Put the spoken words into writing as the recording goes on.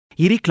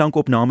Hierdie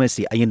klankopname is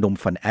die eiendom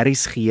van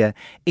RSG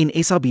en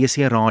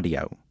SABC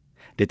Radio.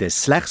 Dit is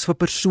slegs vir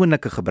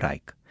persoonlike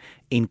gebruik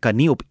en kan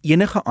nie op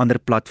enige ander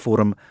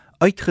platform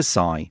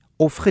uitgesaai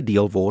of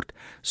gedeel word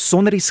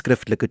sonder die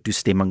skriftelike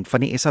toestemming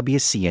van die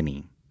SABC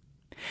nie.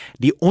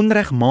 Die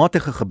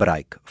onregmatige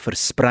gebruik,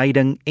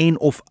 verspreiding en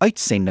of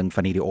uitsending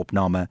van hierdie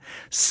opname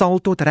sal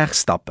tot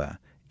regstappe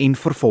en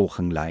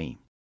vervolging lei.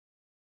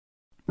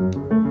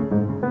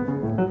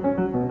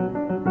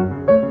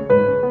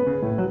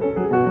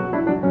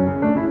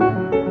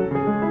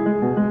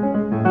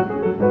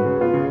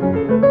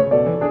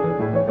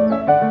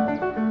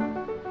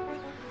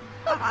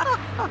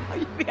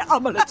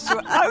 Almal het so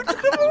oud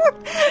geword.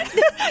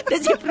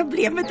 Dis die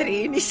probleem met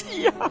reenies.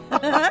 Ja.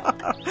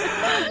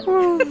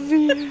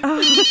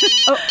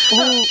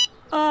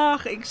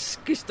 Ag,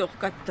 ekskuus tog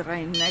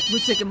Katryn, ek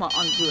moet seker maar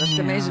antwoord.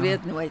 Ja. Mens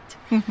weet nooit.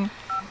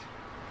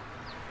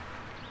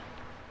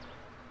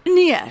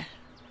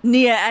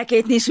 Nee, ek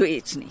het nie so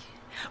iets nie.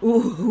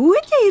 Hoe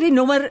het jy hierdie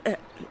nommer?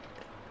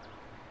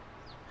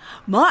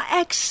 Maar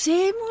ek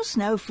sê mos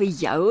nou vir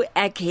jou,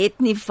 ek het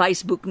nie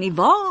Facebook nie.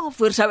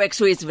 Waarvoor sou ek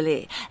so iets wil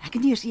hê? Ek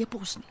het nie eers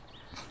e-pos nie.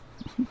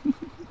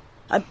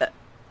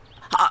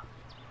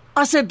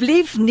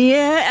 Asseblief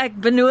nee, ek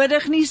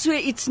benodig nie so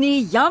iets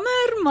nie.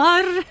 Jammer,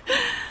 maar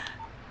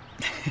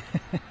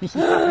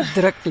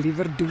druk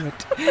liewer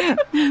dood.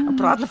 Ek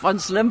praat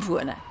van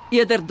slimfone,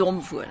 eerder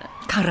domfone.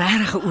 Kan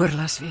regtig 'n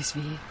oorlas wees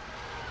wie.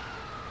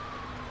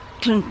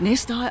 Klink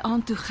nes daai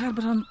aan toe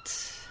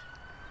Gerbrand.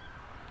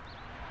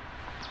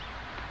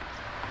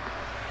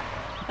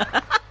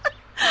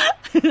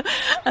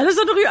 Hulle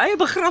sal nog jou eie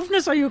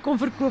begrafnis aan jou kom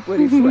verkoop oor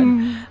die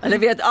foon. Hulle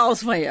weet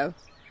alles van jou.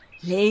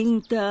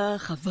 Lengte,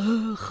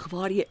 gewig,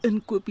 waar jy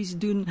inkopies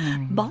doen,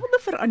 behalwe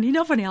vir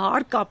Anina van die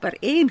haarkapper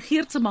en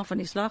Geertsema van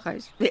die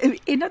slaghuis.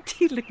 En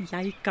natuurlik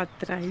jy,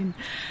 Katryn.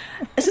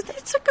 Is dit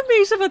net sulke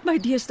mense wat my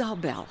deesdae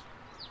bel?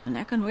 En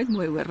ek kan nooit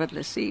mooi hoor wat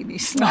hulle sê nie.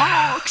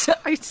 Snaakse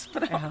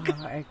uitspraak.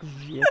 Ja, ek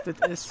weet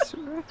dit is so.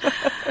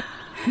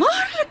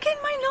 Maar hulle ken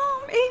my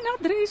naam en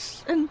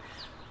adres en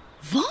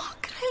waar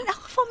kry hulle in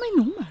elk geval my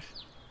nommer?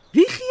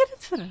 Wie gee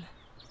dit vir hulle?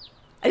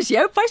 Is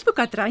jy op Facebook,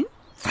 Katryn?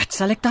 Wat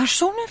sal ek daar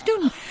sonder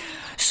doen?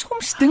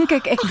 Soms dink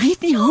ek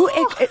weet nie hoe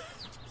ek...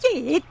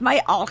 Jy het my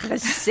al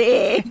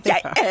gesê,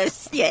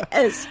 jy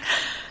is.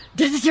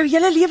 Dit het jou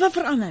hele lewe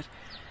verander.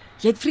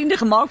 Jy het vriende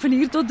gemaak van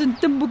hier tot in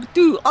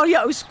Timbuktu, al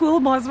jou ou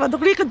skoolmaats wat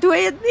nog nie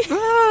gedooi het nie.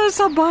 Dit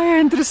sal baie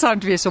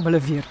interessant wees om hulle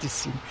weer te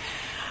sien.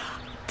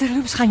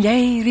 Terloops, gaan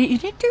jy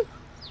reunie toe?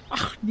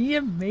 Ag nee,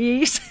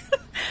 mens.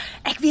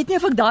 Ek weet nie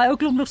of ek daai ou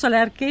klomp nog sal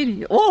herken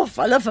nie, of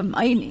hulle vir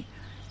my nie.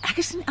 Ek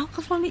is in elk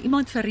geval nie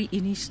iemand vir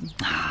reunies nie.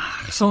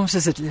 Soms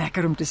is dit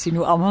lekker om te sien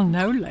hoe almal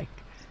nou lyk.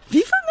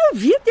 Wie van nou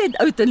weet jy het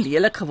oud en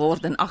lelik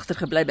geword en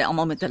agtergebly by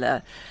almal met hulle...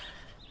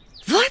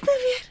 Wat nou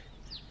weer?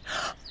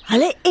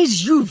 Hulle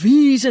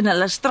SUV's in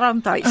hulle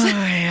strandhuis.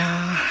 Ja.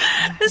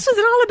 En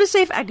sodra hulle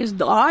besef ek is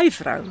daai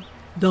vrou,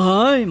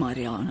 daai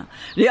Marina,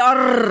 die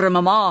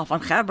arme ma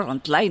van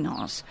Gerbrand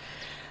Kleinhaas,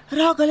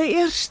 raak hulle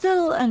eers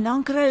stil en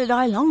dan kry hulle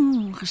daai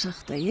lang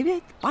gesigte, jy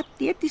weet,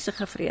 patetiese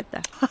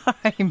gevrete.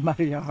 Ai,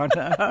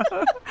 Mariana.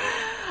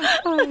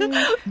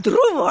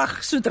 Droewig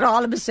sodra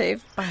hulle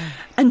besef.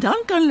 En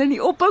dan kan hulle nie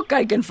ophou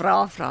kyk en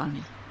vra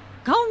nie.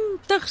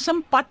 Kantig,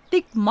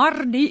 simpatiek,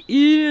 maar die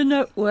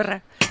ene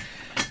ore.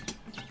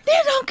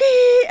 Nee,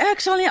 dankie, ek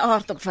sal nie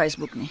aard op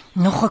Facebook nie.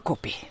 Nog 'n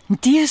koppie. Die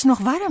tee is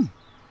nog warm.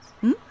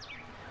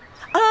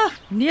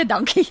 Nee,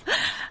 dankie.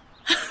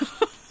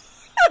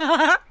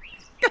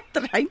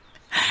 Katryn,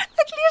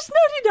 ek lees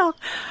nou die dag.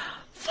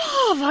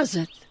 Waar was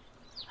dit?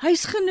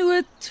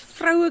 Huisgenoot,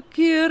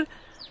 vrouekeur.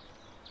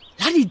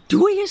 Laat die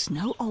dooies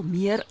nou al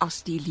meer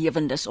as die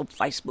lewendes op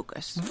Facebook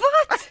is.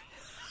 Wat?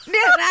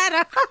 Nee,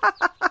 regtig.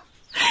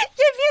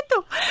 Jy weet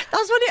toch, dat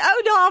is van die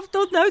ou dae af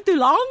tot nou toe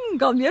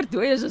lank al meer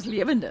dooies as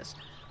lewendes.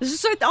 Dis is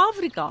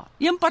Suid-Afrika,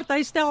 een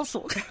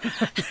partytelsel.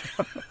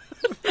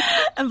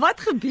 En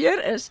wat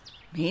gebeur is,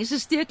 mense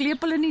steek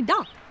lepel in die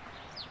dak.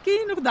 Ken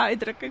jy nog die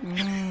uitdrukking?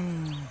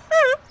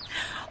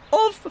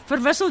 Of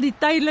verwissel die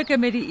tydelike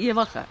met die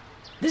ewige.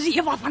 Dis die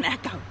ewig van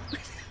ek hou.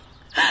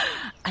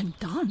 En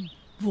dan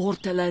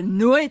word hulle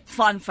nooit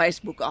van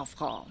Facebook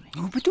afgehaal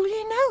nie. Hoe bedoel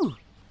jy nou?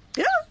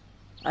 Ja,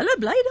 hulle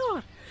bly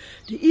daar.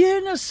 Die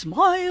ene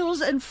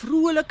smiles en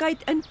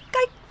vrolikheid en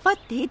kyk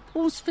wat het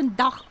ons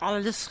vandag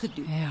alles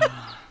gedoen. Ja,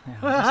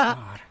 dis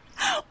waar.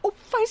 Op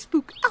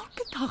Facebook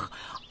elke dag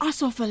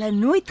asof hulle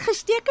nooit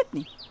gesteek het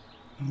nie.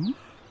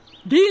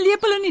 Die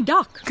lepel in die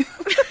dak.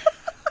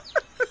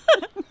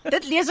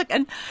 Dit lees ek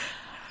in.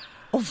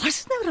 Of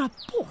was dit nou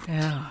rapport?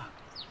 Ja.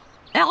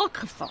 Elk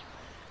geval.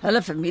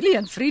 Hulle familie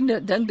en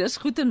vriende dink dis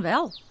goed en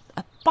wel.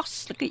 'n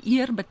Paslike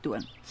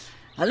eerbetoon.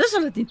 Hulle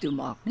sal dit nie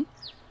toemaak nie.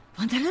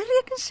 Want hulle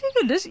reken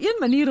seker dis een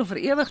manier om vir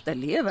ewig te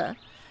lewe.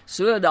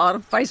 So daar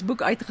op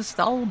Facebook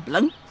uitgestal,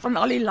 blink van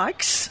al die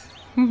likes.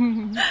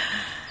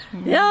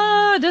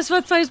 Ja, dis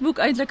wat Facebook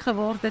eintlik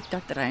geword het,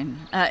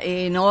 Katryn. 'n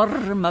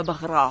enorme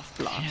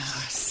begraafplaas.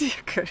 Ja,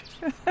 seker.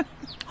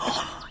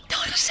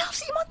 Daar is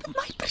selfs iemand met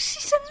my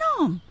presiese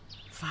naam.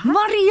 Wat?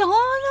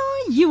 Mariana,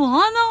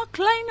 Johanna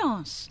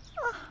Kleinhaas.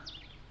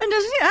 En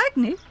dis nie ek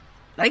nie.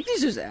 Lyk nie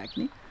soos ek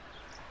nie.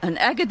 En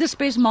ek het 'n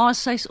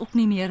spesmaas, sy's ook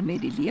nie meer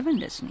met die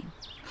lewendes nie.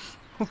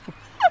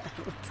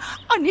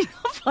 Annie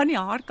van die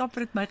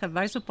haarkapper het my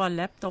gewys op haar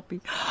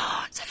laptopie.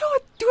 Sy het nou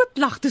 'n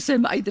doodlag toe sy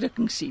my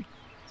uitdrukking sien.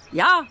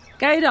 Ja,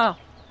 kyk daar.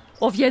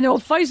 Of jy nou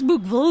op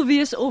Facebook wil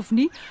wees of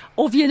nie,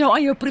 of jy nou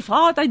aan jou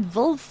privaatheid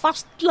wil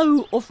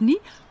vasklou of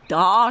nie,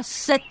 daar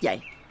sit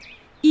jy.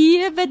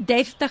 Ewe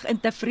deftig en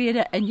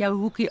tevrede in jou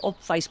hoekie op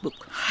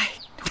Facebook. Ai,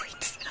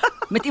 nooit.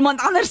 Met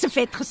iemand anders se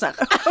vet gesig.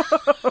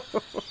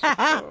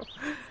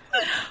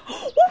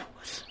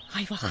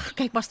 Ai, wag,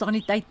 kyk, was daar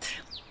nie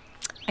tyd.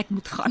 Ek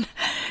moet gaan.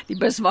 Die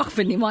bus wag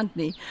vir niemand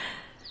nie.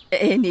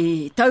 En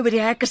die tou by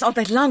die hek is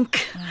altyd lank.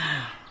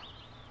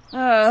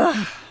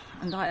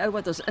 En daai ou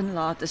wat ons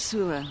inlaat is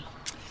so...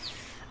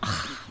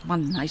 Ag,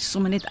 man, hy is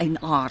sommer net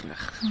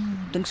eienaardig.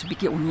 Dink so 'n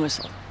bietjie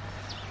onnoosel.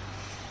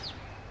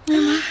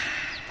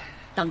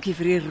 Dankie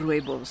vir die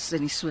rooibos en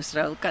die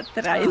soesrou,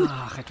 Katryn.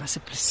 Ag, dit was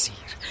 'n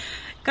plesier.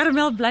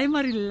 Karamel bly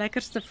maar die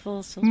lekkerste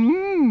vulsel.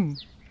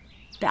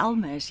 Tel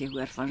my as jy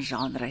hoor van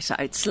Jean se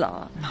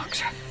uitslae. Maak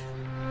so.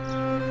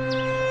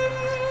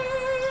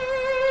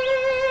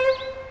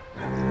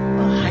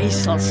 Hy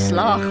sal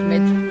slaag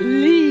met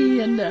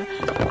vleiende.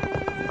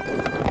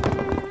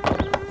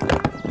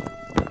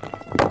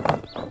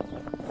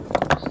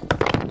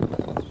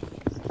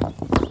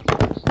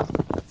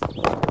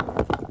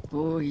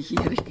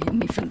 Hier,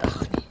 nie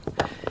vandag nie.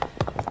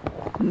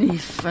 Nie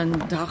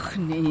vandag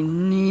nie,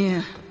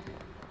 nee.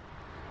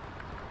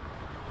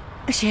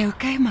 Is jy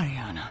okay,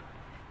 Mariana?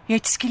 Jy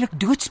het skielik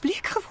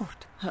doodsbleek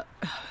geword.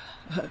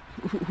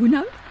 Hoe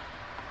nou?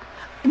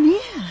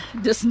 Nee,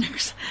 dis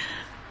niks.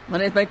 Maar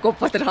net my kop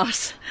wat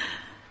raas.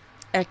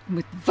 Ek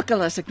moet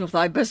wikkel as ek nog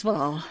daai bus wil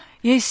haal.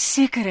 Jy is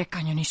seker ek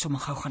kan jou nie sommer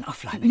gou gaan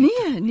aflaai nie?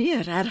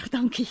 Nee, regtig,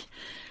 dankie.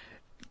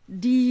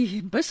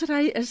 Die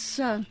busry is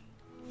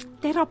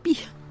terapie.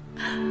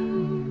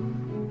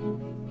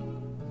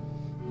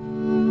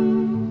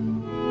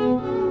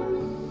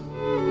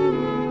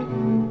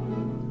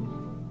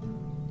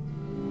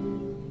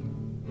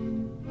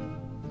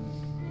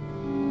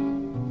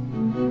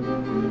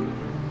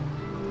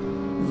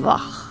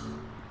 Wag.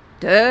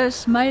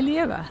 Dis my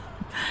lewe.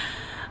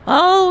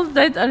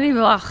 Altyd aan die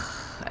wag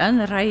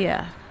in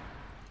rye.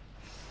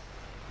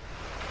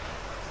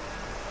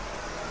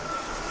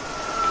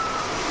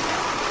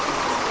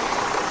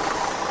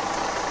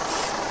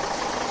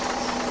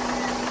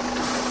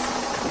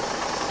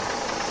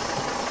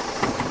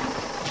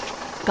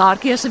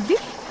 Kaartjie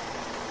asseblief.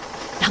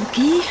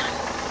 Dankie.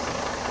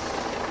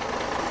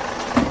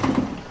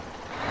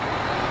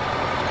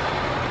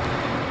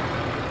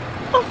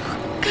 Ag,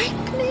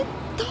 kyk net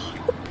daar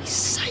op die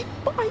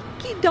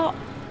sypaadjie daar.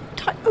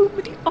 Daai ou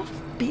met die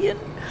afbeen.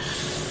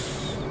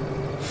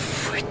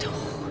 Fooi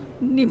tog.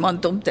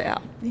 Niemand om te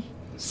help nie.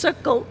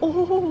 Sukkel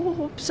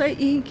op sy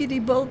eentjie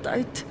die bult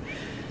uit.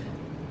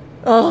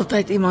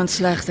 Altyd iemand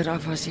slegter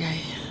af as jy.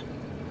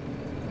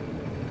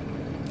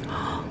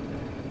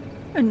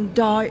 En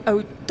daai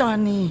ou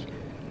tannie,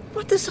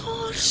 wat is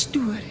haar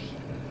storie?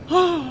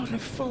 Hare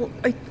val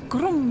uit,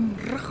 krom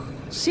rug,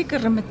 seker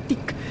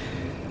reumatiek.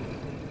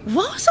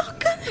 Waar is haar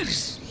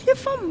kinders?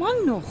 Leef haar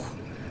man nog?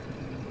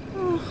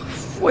 Ag,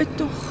 fooi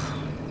tog.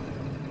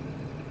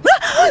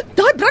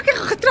 Daai brakke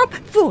getrap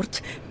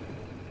word.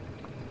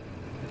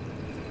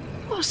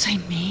 Waar is sy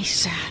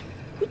mense?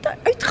 Hoe het hy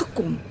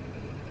uitgekom?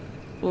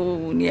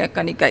 Nee, ek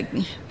kan nie kyk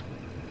nie.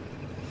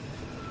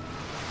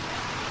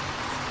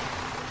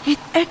 Het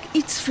ek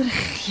iets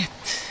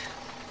vergeet?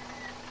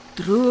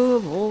 Droë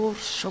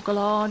wors,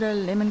 sjokolade,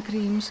 lemon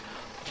creams,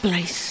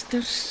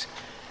 pleisters.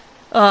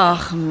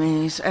 Ag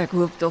mens, ek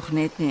hoop tog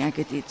net nie ek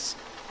het iets.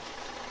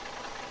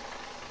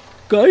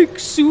 Kyk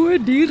so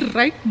die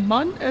ryk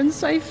man in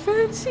sy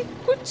fancy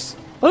koets.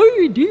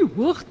 Ui, die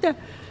hoogte.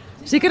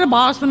 Seker 'n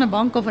baas van 'n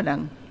bank of 'n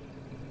ding.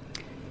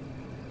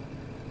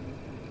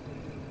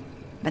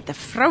 Met 'n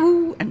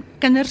vrou en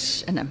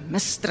kinders en 'n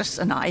mistress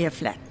in haar eie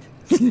flat.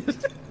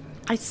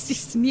 Hy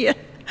sies nie.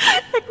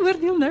 Ek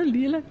oordeel nou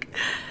lelik.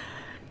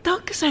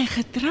 Dalk is hy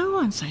getrou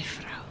aan sy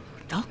vrou.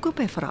 Dalk koop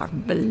hy vir haar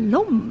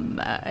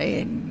blomme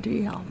en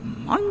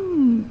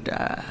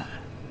diamante.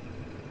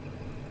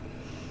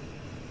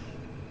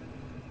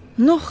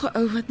 Nog 'n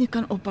ou wat nie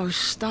kan ophou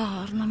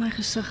staar na my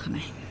gesig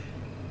nie.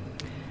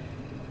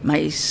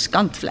 My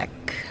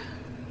skandvlek.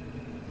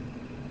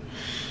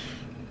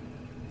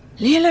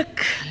 Lelik,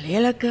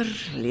 leliker,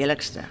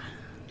 lelikste.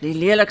 Die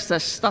lelikste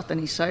stad in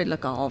die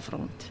suidelike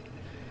halfrond.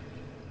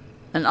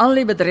 En al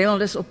die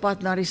bedryweldes op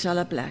pad na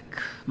dieselfde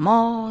plek.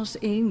 Ma's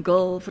en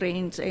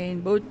girlfriends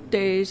en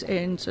boeties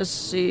en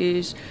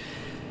sissies.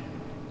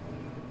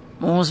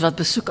 Ons wat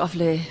besoek af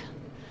lê.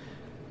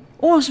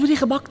 Ons met die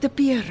gebakte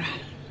pere.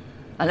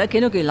 Hulle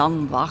ken ook die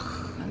lang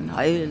wag en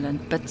huil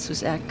en pit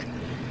soos ek.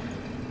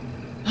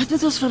 Wat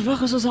het ons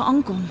verwag as ons daar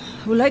aankom?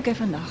 Hoe lyk hy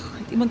vandag?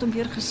 Het iemand hom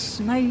weer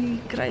gesny,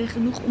 kry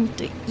genoeg om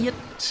te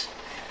eet?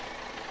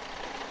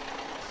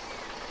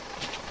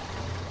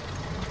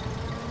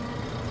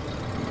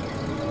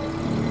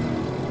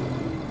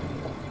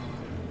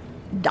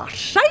 daar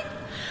sy,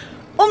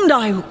 om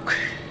daai hoek,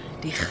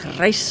 die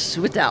grys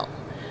hotel.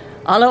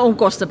 Alle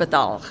onkoste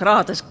betaal,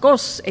 gratis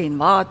kos en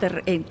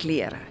water en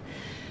klere.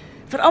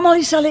 Vir almal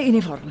dieselfde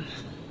uniform.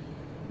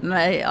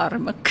 My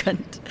arme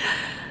kind,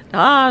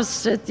 daar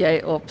sit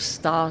jy op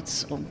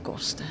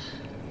staatsonkoste.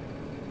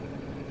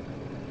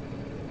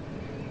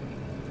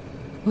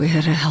 O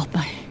Here, help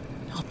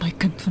my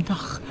kind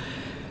vandag.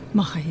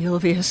 Mag hy heel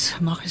wees,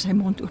 mag hy sy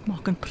mond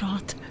oopmaak en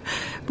praat.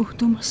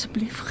 Boet hom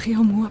asseblief, gee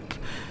hom hoop.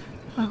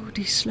 Hou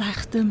die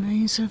slegte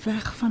mense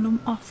weg van hom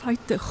af, hy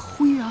het 'n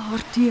goeie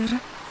hart, Here.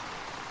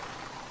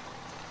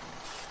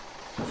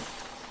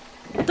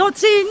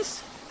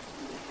 Totsiens!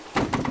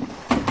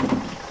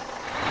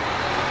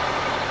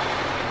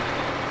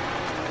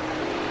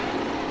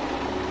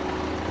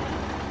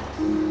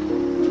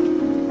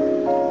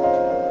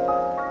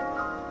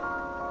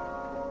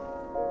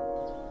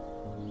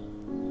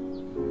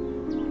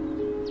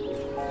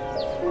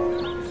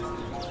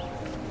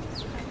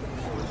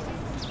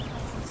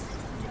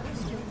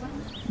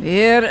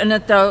 Weer in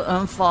 'n tou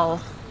inval.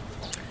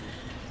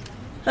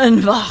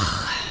 En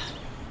wag.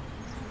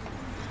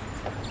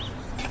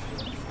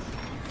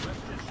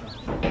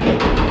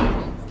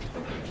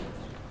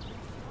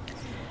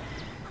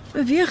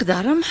 Beweeg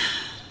darm.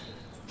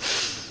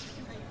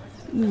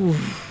 Oeh,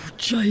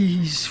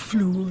 jeez,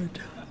 vloed.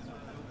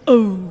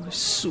 Oh,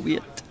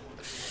 sweet.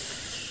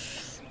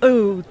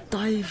 Oh,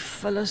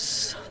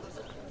 tyfus.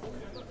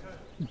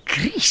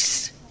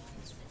 Gries.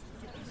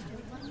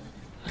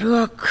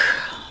 Rook.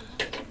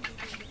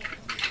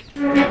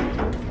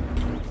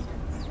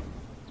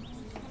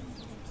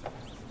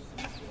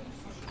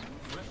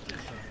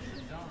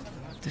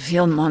 Te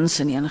veel mans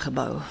in een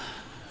gebou.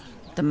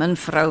 Te min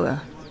vroue.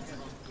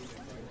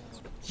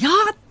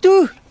 Ja,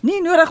 toe.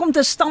 Nie nodig om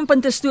te stamp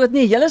en te stoot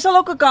nie. Julle sal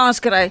ook 'n kans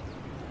kry.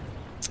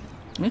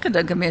 Nie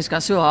gedink 'n mens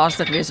kan so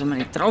haastig wees om in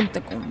die tronk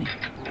te kom nie.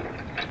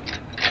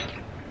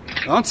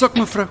 Handsak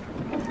mevrou.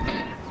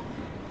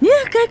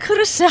 Nee, kyk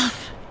gerus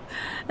self.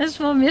 Dis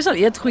wel meestal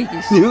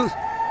eetgoedjies. Nee.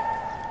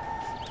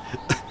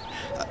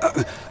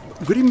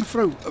 Hoorie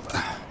mevrou,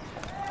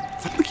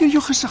 wat maak jy in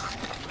jou gesig?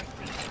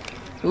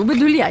 Hoe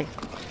bedoel jy?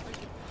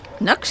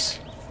 Niks?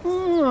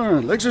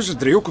 Lyk soos 'n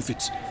driehoek of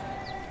iets.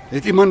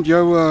 Het iemand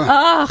jou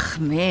Ag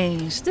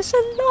mens, dis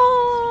 'n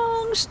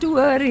lang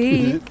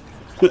storie.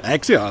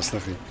 Ek sê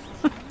haastig.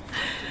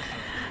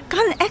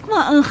 Kan ek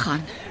maar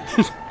ingaan?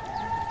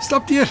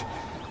 Stap deur.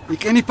 Jy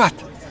ken die pad.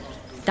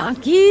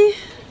 Dankie.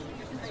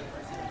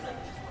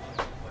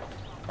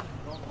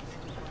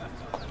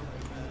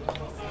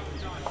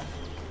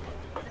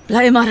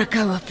 Bly maar 'n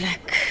koue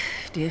plek,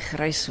 die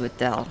grys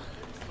hotel.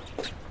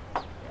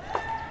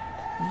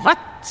 Wat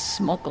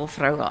smokkel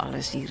vroue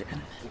alles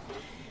hierin?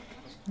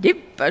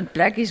 Diep in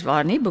plekkies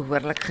waar nie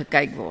behoorlik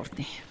gekyk word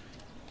nie.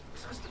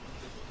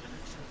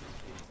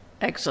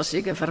 Ek sal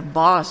seker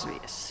verbaas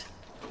wees.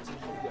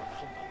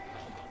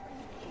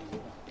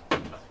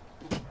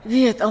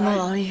 Wie het almal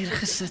al hier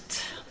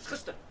gesit?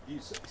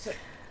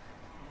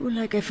 Hoe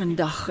lyk hy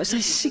vandag? Is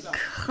hy siek?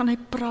 Gaan hy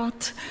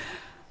praat?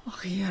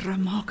 Ag Here,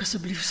 maak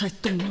asseblief sy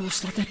tong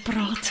los laat hy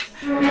praat.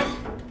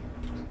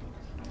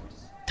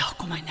 Daar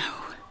kom hy nou.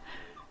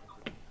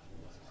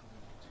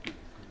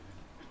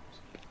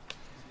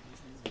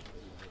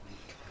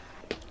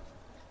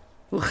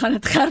 Hoe gaan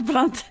dit,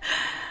 Gerbrand?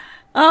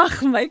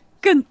 Ag my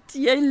kind,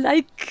 jy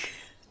lyk.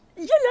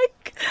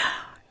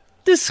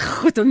 Dis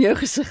goed om jou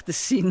gesig te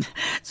sien.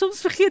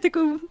 Soms vergeet ek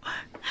hoe.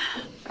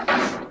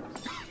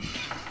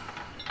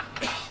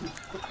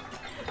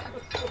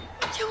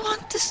 Jou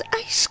hand is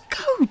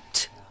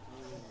ijskoud.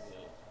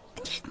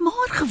 En jy het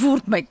maar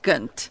geword, my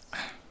kind.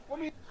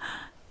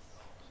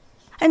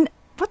 En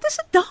wat is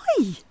dit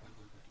daai?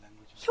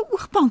 Jou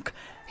oogbank,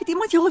 het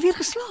iemand jou alweer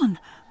geslaan?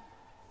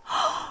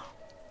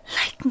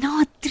 Lyk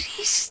na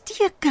 3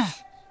 steke.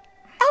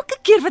 Elke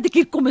keer wat ek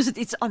hier kom is dit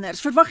iets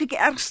anders. Verwag ek die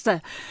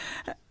ergste.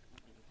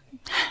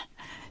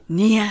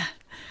 Nee,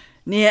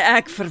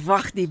 ek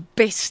verwag die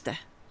beste.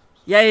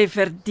 Jy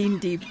verdien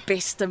die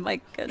beste,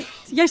 my kind.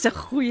 Jy's 'n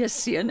goeie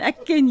seun.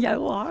 Ek ken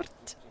jou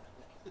hart.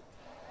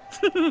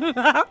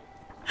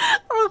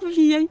 Ag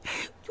jy,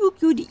 toe ek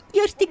jou die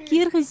eerste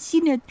keer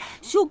gesien het,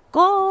 so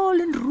kaal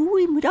en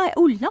rooi met daai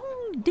ou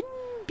lang dun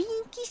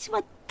beentjies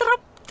wat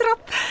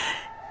trap,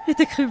 het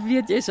ek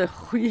geweet jy's 'n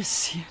goeie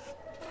seun.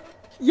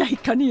 Jy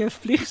kan nie 'n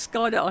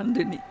vliegskade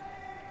aandoen nie.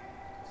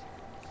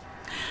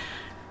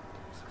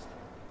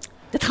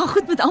 Dit gaan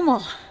goed met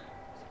almal.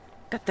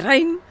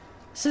 Katryn,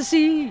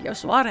 Sissie, jou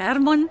swaar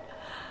Herman.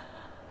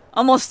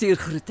 Almal stuur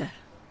groete.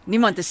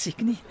 Niemand is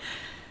siek nie.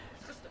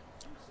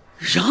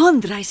 Jean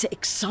dry sy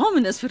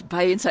eksamen is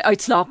verby en sy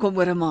uitslae kom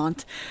oor 'n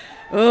maand.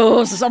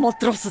 Ons is almal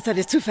trots dat hy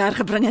dit so ver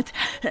gebring het.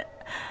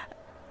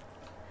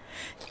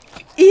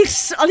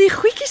 Hier's al die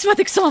goedjies wat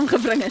ek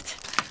saamgebring het.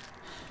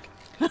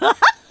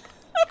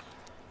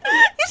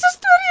 Hier's 'n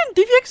storie in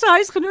die week se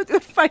huisgenoot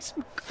oor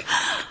Facebook.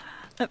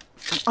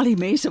 Al die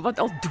mense wat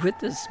al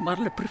dood is, maar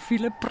hulle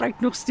profiele pryk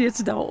nog steeds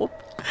daarop.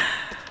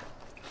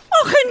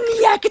 Ag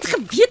nee, ek het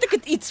geweet ek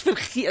het iets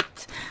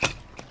vergeet.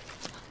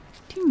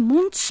 Die Die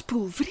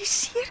mondspoel vir die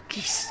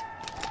seertjies.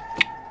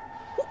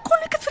 Hoe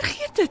kon ek dit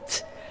vergeet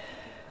het?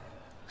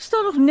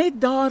 Staan nog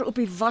net daar op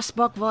die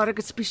wasbak waar ek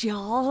dit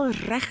spesiaal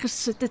reg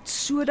gesit het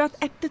sodat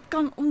ek dit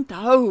kan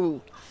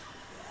onthou.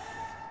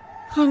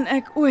 Gaan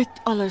ek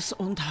ooit alles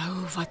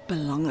onthou wat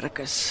belangrik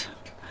is?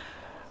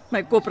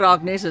 My kop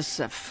raak net 'n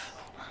sif.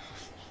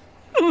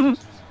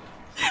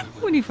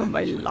 Moenie vir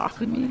my lag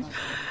nie.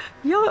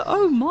 Jou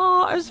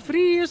ouma is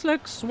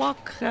vreeslik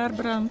swak,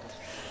 Gerbrand.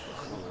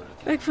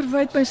 Ek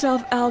verwyd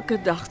myself elke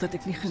dag dat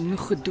ek nie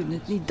genoeg gedoen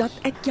het nie, dat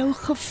ek jou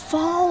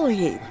gefaal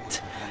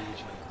het.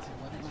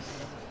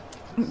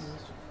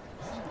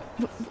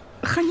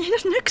 Gaan jy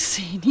dus niks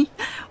sê nie?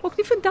 Ook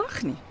nie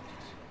vandag nie.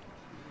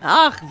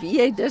 Ag,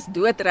 wie, dis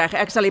doodreg,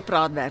 ek sal die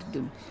praatwerk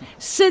doen.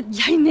 Sit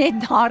jy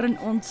net daar en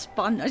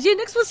ontspan. As jy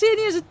niks wil sê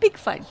nie, is dit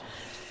piekfyn.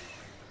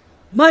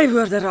 My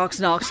woorde raak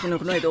snaaks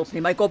genoeg nooit op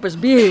nie. My kop is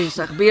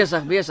besig.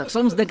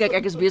 Soms dink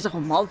ek is besig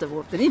om mal te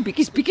word. Nie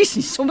bietjies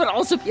nie, sommer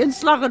als op een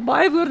slag en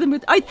baie woorde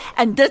moet uit.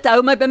 En dit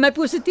hou my by my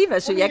positiewe,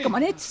 so jy kan maar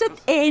net sit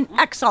en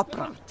ek sal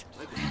praat.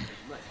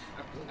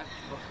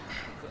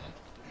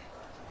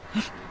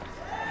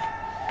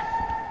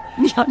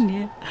 Ja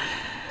nee.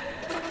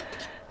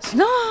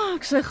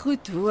 Snaakse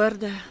goed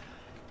woorde.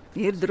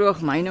 Hier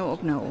droog my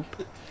nou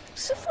op.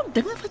 Soveel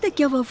dinge wat ek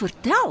jou wou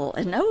vertel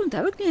en nou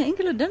onthou ek nie 'n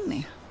enkele ding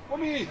nie.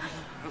 Kom hier.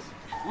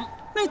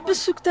 Met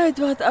besoektyd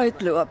wat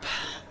uitloop.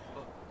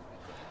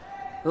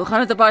 Hoe gaan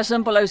dit op baie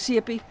simpel ou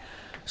sepie?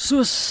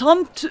 So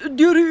sand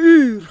deur die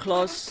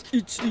uurglas,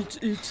 iets.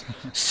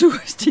 So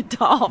is die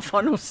dae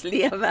van ons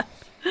lewe.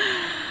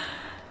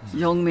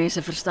 Jong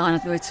mense verstaan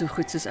dit nooit so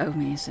goed soos ou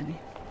mense nie.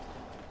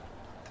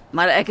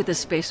 Maar ek het 'n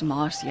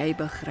spesmaas, jy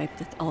begryp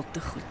dit al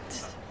te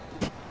goed.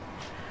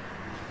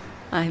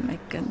 Ai my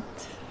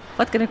kind,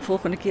 wat kan ek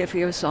volgende keer vir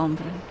jou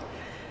saambring?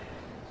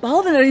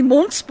 Behalwe nou die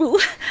mondspoel.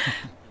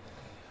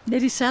 Net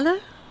dieselfde?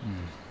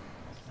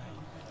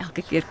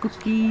 Elke keer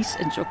koekies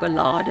en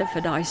sjokolade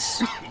vir daai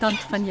soet tand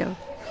van jou.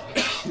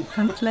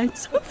 Van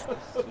kleins af.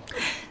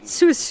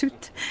 So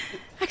soet.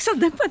 Ek sal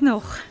dink wat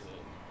nog.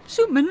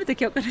 So min wat ek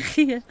jou kan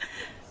gee.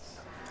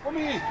 Kom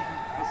hier.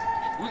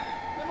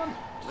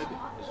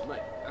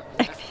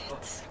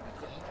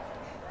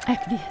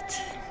 Ek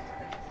weet.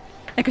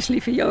 Ek is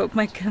lief vir jou ook,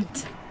 my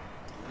kind.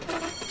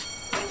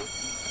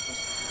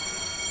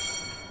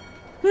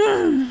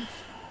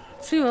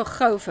 So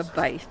gou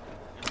verby.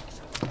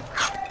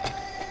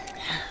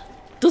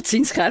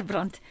 Totsiens,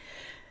 Gerbrand.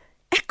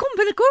 Ek kom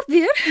binnekort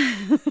weer.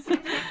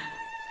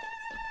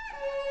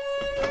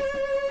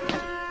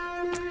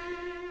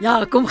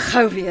 Ja, kom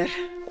gou weer.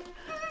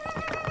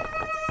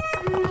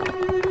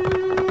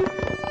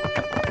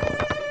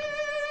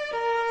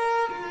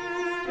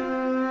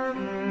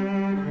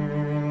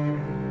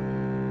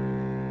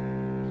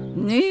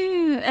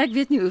 Nee, ek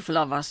weet nie hoeveel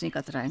daar was nie,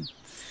 Katryn.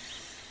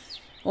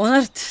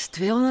 100,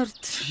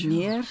 200,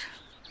 meer.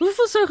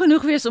 Hoeveel sou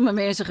genoeg wees om 'n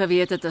mens se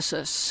gewete te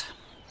sus?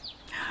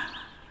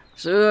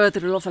 So het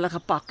Rolof hulle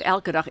gepak,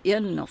 elke dag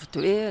 1 of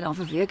 2, dan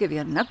vir weke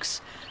weer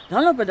niks.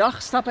 Dan op 'n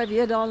dag stap hy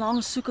weer daar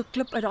langs, soek 'n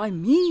klip uit daai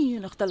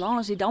menigte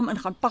langs die dam en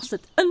gaan pas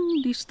dit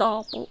in die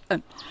stapel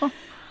in.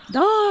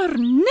 Daar,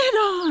 net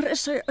daar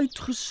is sy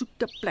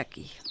uitgesoekte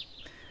plekkie.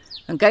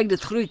 En kyk,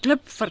 dit groei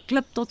klip vir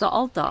klip tot 'n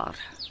altaar.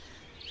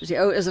 Soos die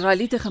ou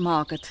Israeliete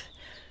gemaak het.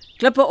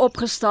 Klippe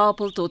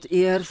opgestapel tot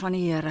eer van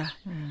die Here.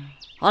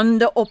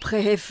 Hande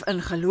opgehef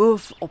in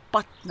geloof op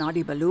pad na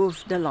die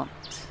beloofde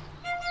land.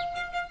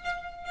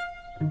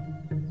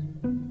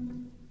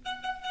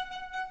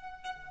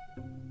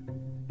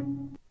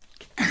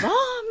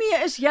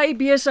 Waarmee is jy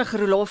besig,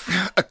 Rolof?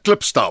 'n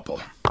Klipstapel.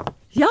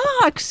 Ja,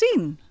 ek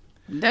sien.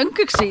 Dink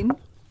ek sien.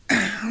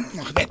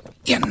 Nog net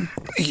een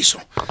hierso.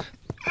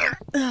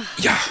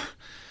 Ja.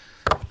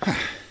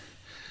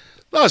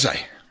 Daar's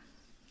hy.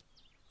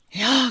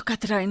 Ja,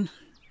 Katryn.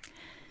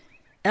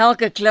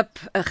 Elke klip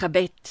 'n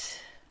gebed.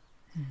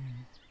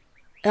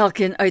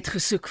 Elkeen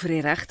uitgesoek vir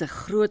die regte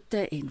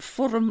grootte en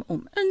vorm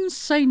om in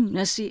sy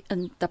nissie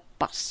in te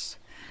pas.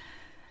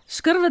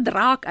 Skurwe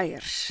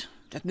draakeiers.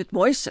 Dit moet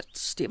mooi sit,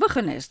 stewig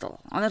genestel.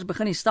 Anders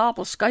begin die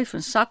stapel skuif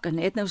en sak en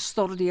net nou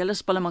stort die hele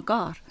spul in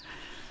mekaar.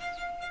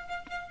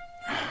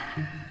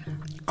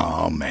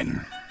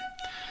 Amen.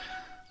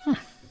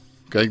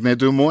 Kyk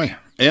net hoe mooi.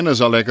 En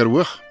is al lekker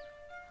hoog.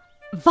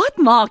 Wat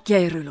maak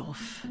jy,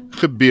 Rolof?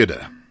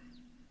 Gebede.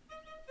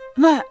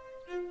 Maar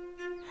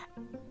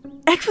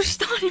ek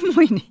verstaan nie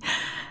mooi nie.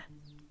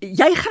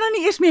 Jy gaan nou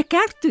nie eers meer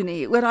kerk toe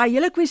nie oor daai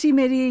hele kwessie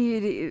met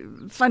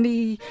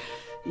die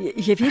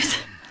jy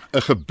weet.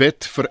 'n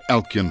Gebed vir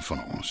elkeen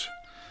van ons.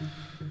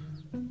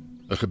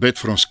 'n Gebed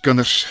vir ons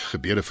kinders,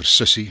 gebede vir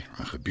Sissie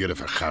en gebede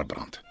vir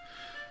Gerbrand.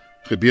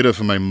 Gebede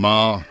vir my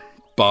ma,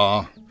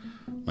 pa,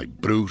 my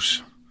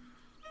broers.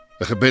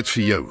 'n Gebed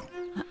vir jou.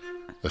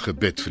 'n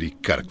Gebed vir die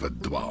kerk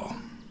wat dwaal.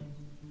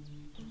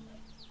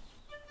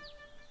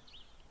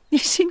 Jy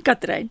sien,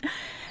 Katryn,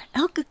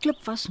 elke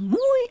klip was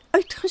mooi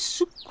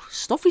uitgesoek,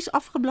 stoffies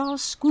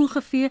afgeblaas,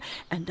 skoongevee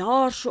en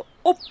daar so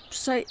op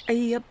sy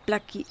eie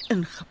plekkie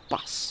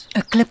ingepas.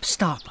 'n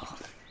klipstapel.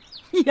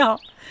 Ja,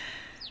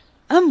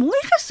 'n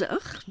mooi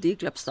gesig, die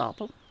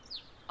klipstapel.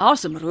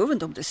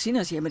 Asemrowend om te sien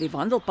as jy met die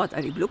wandelpad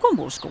uit die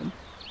bloekombos kom.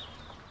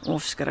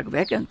 Of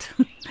skrikwekkend.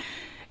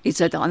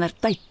 Iets uit 'n ander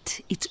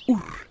tyd, iets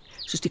oer,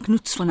 soos die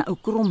knoets van 'n ou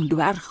krom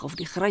dwerg of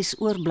die grys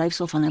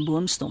oorblyfsel van 'n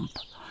boomstomp.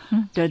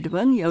 Dit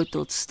dwing jou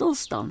tot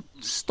stilstand,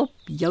 stop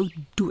jou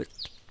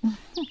dood.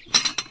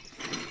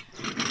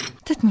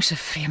 Dit moes 'n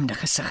vreemde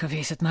gesig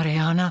gewees het,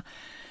 Mariana.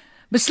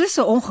 Beslis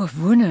 'n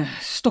ongewone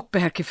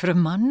stokperdjie vir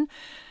 'n man.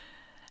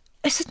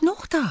 Is dit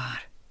nog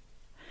daar?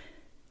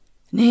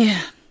 Nee,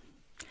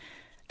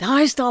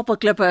 daai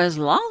stapelklippe is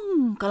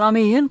lank al aan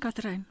my heen,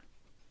 Katryn.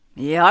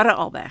 Jare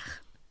al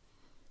weg.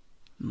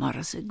 Maar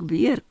as ek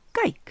weer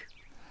kyk,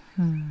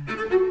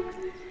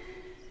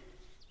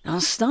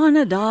 dan staan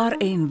hy daar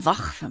en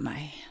wag vir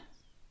my.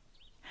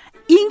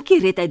 Een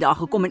keer het hy daar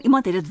gekom en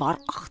iemand het dit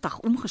waaragtig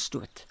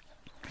omgestoot.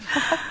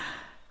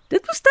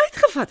 Dit moes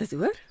tyd gevat het,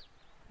 hoor.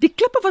 Die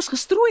klippe was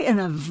gestrooi in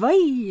 'n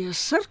wye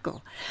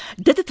sirkel.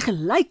 Dit het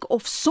gelyk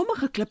of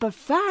sommige klippe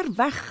ver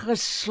weg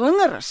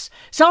geslinger is,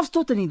 selfs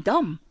tot in die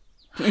dam.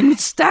 Jy moet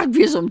sterk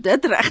wees om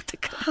dit reg te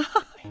kry.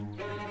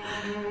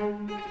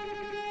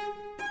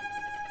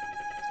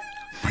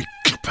 My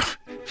klippe,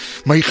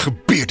 my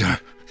gebede.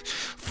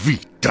 Wie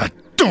dat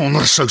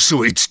donder sou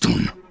so iets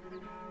doen?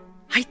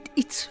 Hy het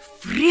iets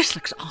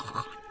vreesliks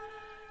aangegaan.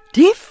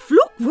 Die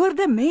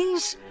vloekwoorde,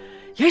 mens.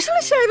 Jy sal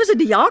nie sê hy was 'n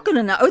diaken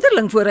en 'n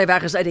ouderling voor hy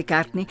weg is uit die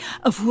kerk nie.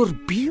 'n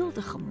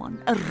Voorbeeldige man,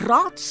 'n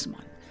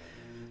raadsman.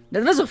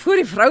 Dit was nog voor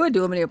die vroue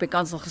dominee op die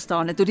kansel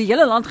gestaan het, toe die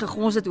hele land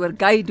gegons het oor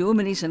gay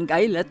dominees en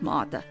gay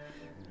lidmate.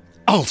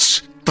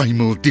 Als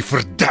tuimel die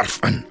verderf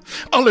in.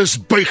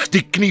 Alles buig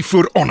die knie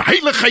voor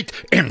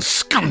onheiligheid en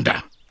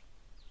skande.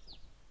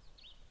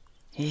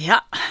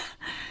 Ja,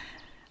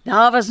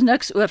 daar was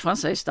niks oor van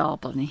sy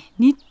stapel nie.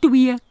 Nie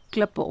 2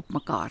 klippe op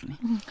mekaar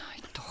nie.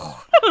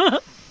 Tog.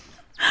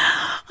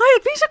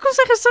 Wie sou kon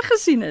sy gesig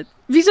gesien het?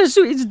 Wie sou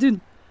so iets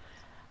doen?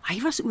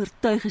 Hy was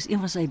oortuig as een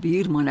van sy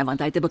buurmanne, want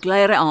hy het 'n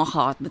bekleierery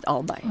aangegaat met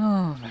albei.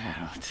 O,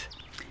 wêreld.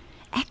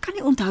 Ek kan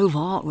nie onthou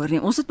waaroor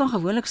nie. Ons het maar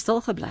gewoonlik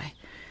stil gebly.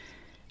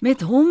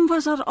 Met hom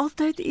was daar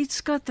altyd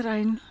iets,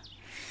 Katryn.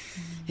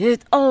 Jy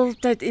het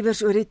altyd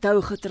iewers oor die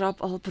tou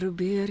getrap, al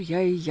probeer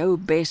jy jou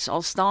bes,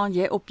 al staan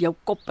jy op jou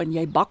kop en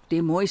jy bak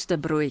die mooiste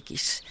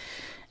broodjies.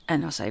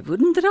 En as hy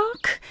woedend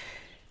raak,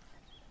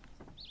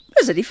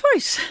 is dit die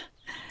vuis.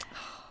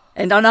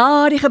 En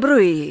daarna die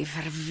gebroei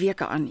vir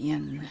weke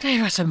aaneen.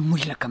 Hy was 'n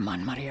moeilike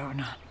man,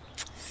 Mariana.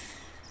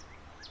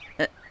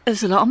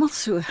 Is hulle almal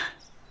so?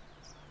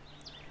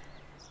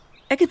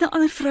 Ek het na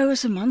ander vroue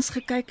se mans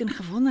gekyk en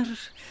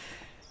gewonder,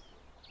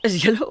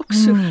 is julle ook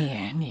so?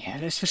 Nee,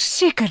 hulle is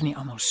verseker nie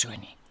almal so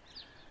nie.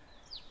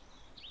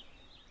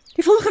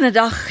 Die volgende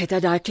dag het hy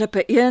daai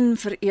klippe een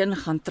vir een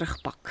gaan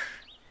terugpak.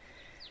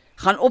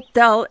 Gaan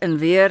optel en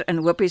weer in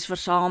hoopies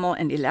versamel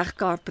en die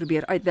legkaart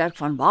probeer uitwerk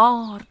van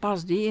waar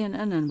pas die een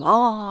in en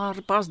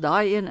waar pas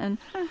daai een in.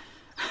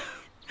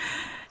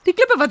 Die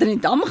klippe wat in die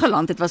dam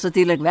geland het, was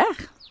natuurlik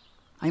weg.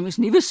 Hy moes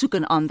nuwe soek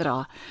en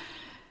aandra.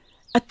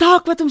 'n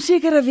Taak wat hom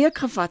seker 'n week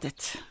gevat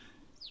het.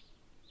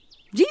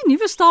 Die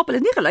nuwe stapel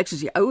het nie gelyk soos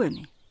die oue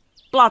nie.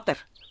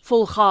 Platter,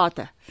 vol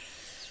gate.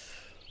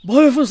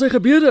 Baie van sy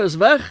gebede is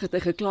weg, het hy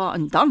gekla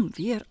en dan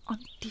weer aan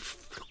die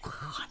vloek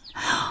gegaan.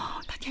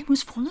 Dat jy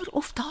moes wonder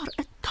of daar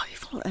 'n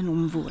duiwel in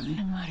hom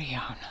woon.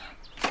 Mariana.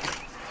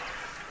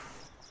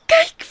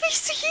 Kyk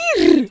wie's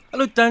hier.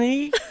 Hallo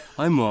Tannie.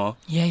 Hi ma.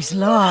 Jy's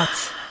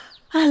laat.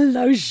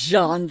 Hallo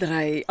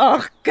Jean-Drey.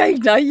 Ag,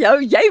 kyk na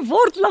jou. Jy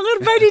word langer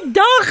by die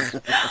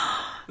dag.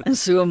 En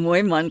so 'n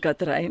mooi man,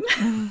 Katryn.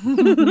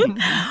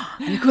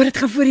 En ek hoor dit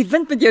gaan voor die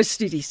wind met jou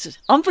studies.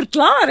 Amper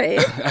klaar, hè?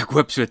 Ek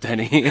hoop so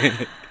Tannie.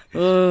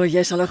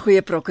 Jy sal 'n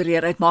goeie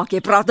prokureur uitmaak.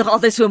 Jy praat nog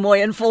altyd so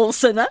mooi in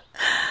volsinne.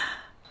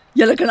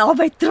 Julle kan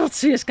albei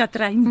trots wees,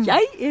 Katryn.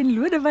 Jy en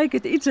Lodewyk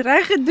het iets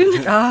reg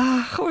gedoen.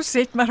 Ag, ons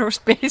het maar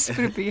ons bes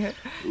probeer.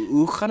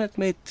 Hoe gaan dit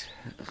met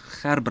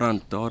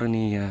Gerbrand daar in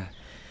die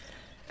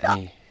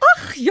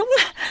Ag,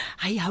 jonge,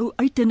 hy hou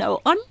uit en nou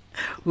aan.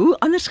 Hoe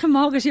anders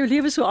gemaak as jou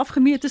lewe so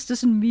afgemeet is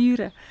tussen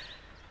mure.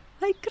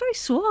 Hy kry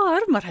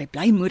swaar, maar hy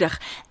bly moedig.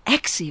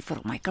 Ek sê vir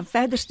hom, hy kan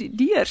verder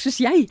studeer, soos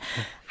jy.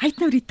 Hy het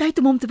nou die tyd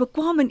om hom te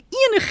bekwam in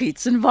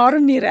enigiets, en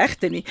waarom nie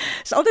regte nie.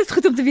 Is altyd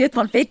goed om te weet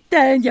van wette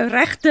en jou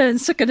regte en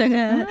sulke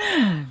dinge.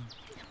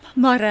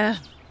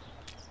 Maar,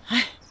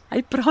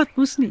 hy praat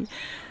mos nie.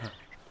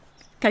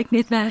 Kyk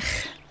net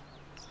weg.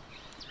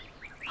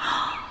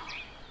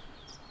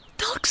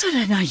 Dalk sal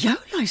hy na jou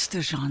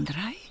luister,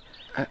 Jean-Drey.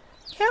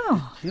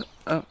 Ja.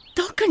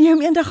 Dalk kan jy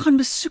hom eendag gaan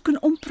besoek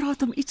en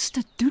ompraat om iets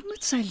te doen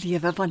met sy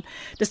lewe, want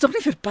dis nog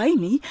nie verby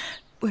nie.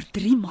 Oor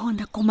 3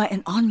 maande kom hy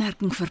in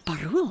aanmerking vir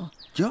parool.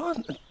 Ja,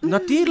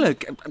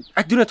 natuurlik.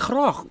 Ek doen dit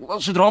graag,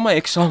 sodra my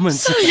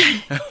eksamens. Sal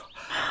jy?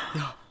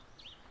 Ja.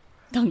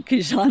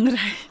 Dankie,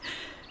 Jean-Drey.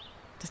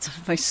 Dit sal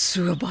vir my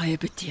so baie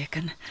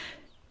beteken.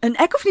 En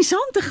ek hoef nie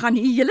saam te gaan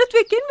nie. Julle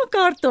twee ken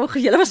mekaar tog.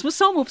 Julle was mos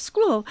saam op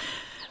skool.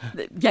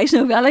 Jy's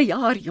nou wel 'n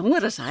jaar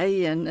jonger as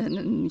hy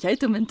en jy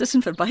het hom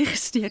intussen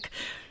verbygesteek.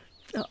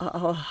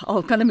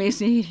 Al kan 'n mens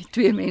nie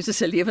twee mense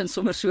se lewens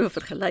sommer so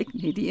vergelyk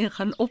nie. Die een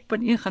gaan op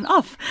en een gaan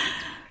af.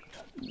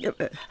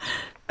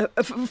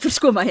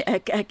 Verskoon my,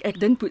 ek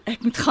dink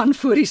ek moet gaan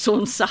voor die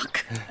son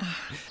sak.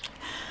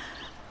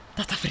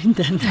 Dat 'n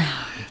vriendin.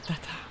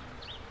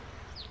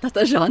 Dat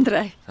 'n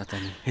genre. Dat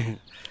nie.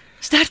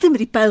 Sterkte met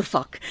die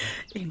pylvak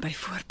en by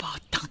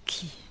voorbaat,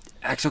 dankie.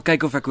 Ek sal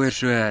kyk of ek oor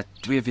so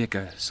 2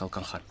 weke sal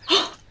kan gaan.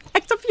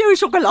 Ek het vir jou 'n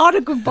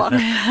sjokoladekoek bak.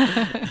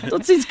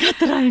 Totsiens,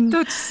 Katryn.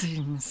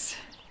 Totsiens.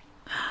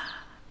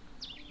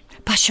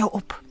 Pas jou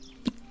op.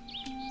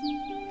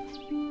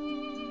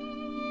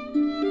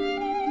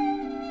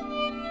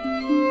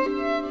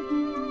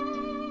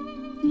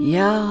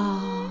 Ja,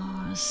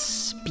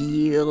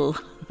 speel.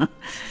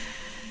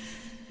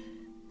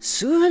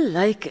 So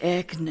lyk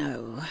ek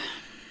nou.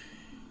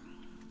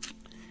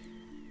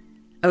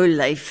 O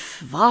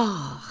lyf,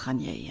 waar gaan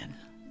jy heen?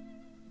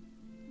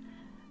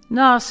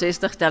 Na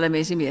 60 tel 'n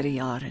mens nie meer die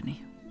jare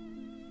nie.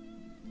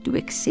 Toe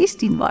ek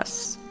 16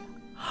 was.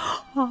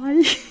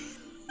 Ai.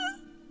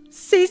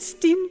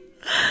 16.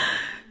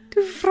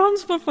 Toe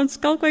Fransman van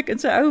Schalk in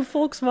sy ou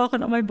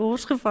Volkswagen aan my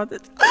bors gevat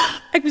het.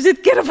 Ek moes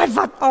dit keer op my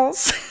vat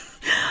als.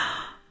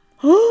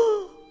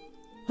 Oh,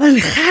 'n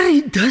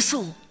Gerry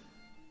Dussel.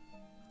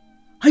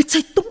 Hy het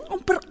sy tong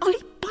amper al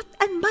die pad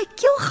in my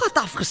keelgat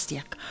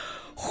afgesteek.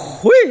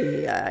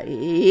 Goeie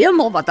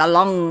hemel, wat 'n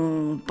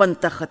lang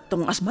puntige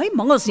tong. As my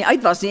mangels nie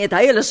uit was nie, het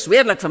hy hulle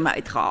sweerlik vir my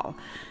uitgehaal.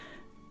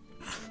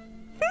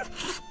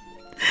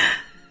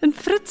 En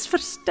Fritz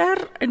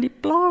Verster in die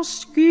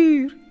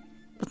plaasskuur,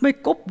 wat my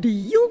kop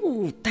die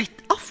hele tyd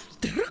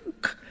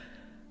afdruk.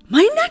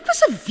 My nek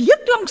was 'n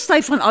week lank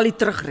styf van al die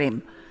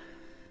terugrem.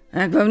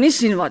 Ek wou nie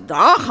sien wat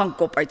daar gaan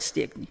kop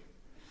uitsteek nie.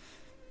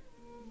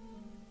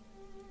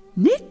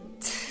 Net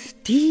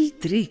die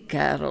 3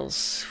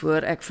 kerels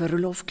voor ek vir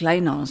Rolof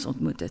Kleinhans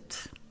ontmoet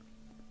het.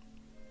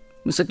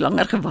 Moes ek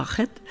langer gewag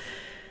het,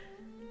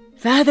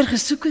 verder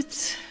gesoek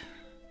het,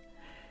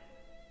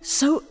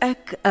 sou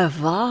ek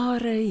 'n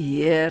ware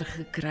heer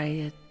gekry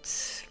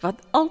het,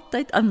 wat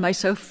altyd aan my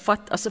sou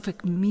vat asof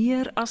ek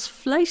meer as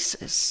vleis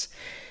is.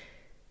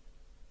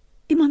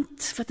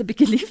 Iemand wat 'n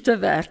bietjie liefde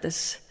werd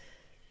is.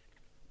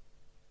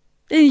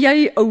 En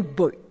jy ou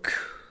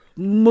buik,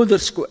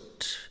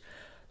 moederskoot,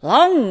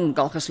 lang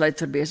al gesluit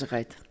vir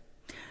besigheid.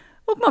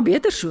 Ook maar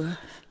beter so.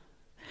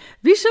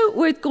 Wie sou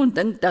ooit kon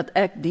dink dat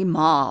ek die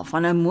ma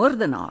van 'n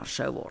moordenaar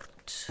sou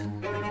word?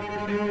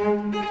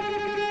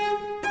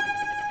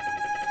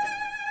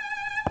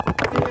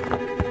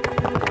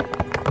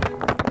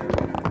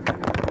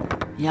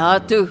 Ja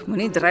toe,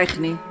 moenie dreig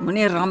nie,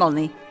 moenie rammel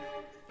nie.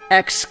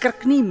 Ek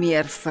skrik nie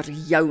meer vir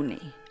jou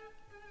nie.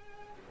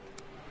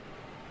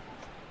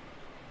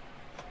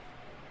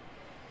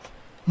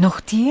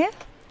 Nog tee?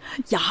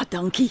 Ja,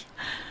 dankie.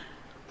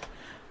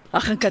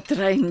 Ag, en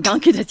Katryn,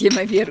 dankie dat jy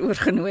my weer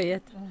oorgenooi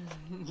het.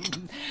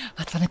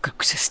 Wat van 'n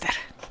koek, suster?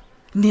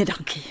 Nee,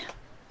 dankie.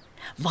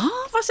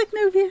 Waar was ek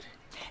nou weer?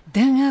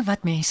 Dinge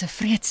wat mense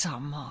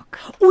vreedsaam maak.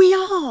 O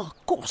ja,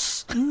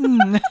 kos.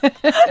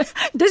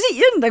 Dis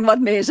die een ding wat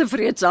mense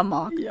vreedsaam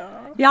maak.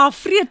 Ja,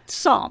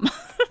 vreedsaam.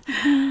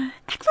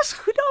 Ek was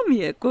goed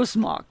daarmee, kos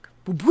maak.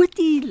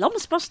 Bobotie,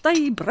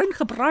 lamspastei, bruin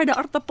gebraaide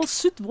aardappels,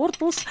 soet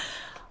wortels,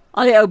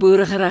 al die ou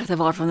boeregeregte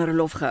waarvan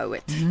Rolof gehou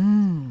het.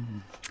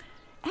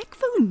 Ek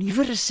wou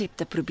nuwe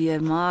resepte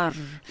probeer, maar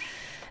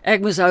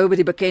ek moes hou by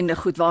die bekende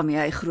goed waarmee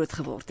hy groot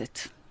geword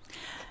het.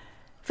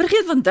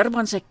 Vergeet van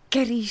Durban sy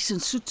curries en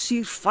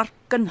soetsuur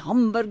varken,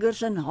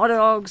 hamburgers en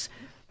hotdogs.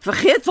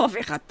 Vergeet van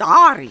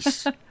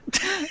vegetaries.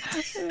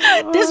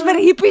 Dis vir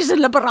hippies en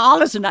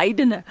liberales en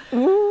heidene.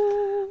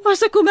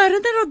 As ek kom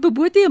herinner dat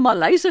Bobotie 'n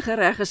Maleise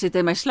gereg is, het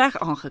hy my sleg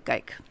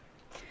aangekyk.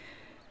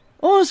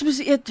 Ons moes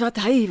eet wat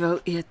hy wou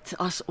eet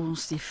as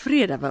ons die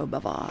vrede wou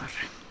bewaar.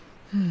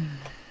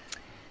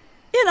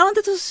 Een aand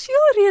het ons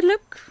heel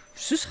redelik,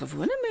 soos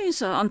gewone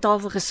mense, aan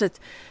tafel gesit.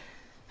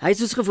 Hy het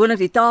soos gewoonlik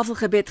die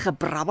tafelgebed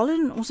gebrabbel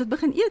en ons het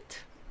begin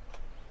eet.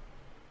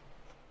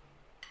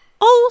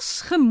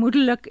 Als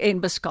gemoedelik en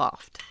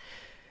beskaafd.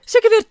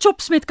 Seker weer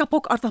chops met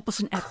kapok aardappels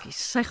en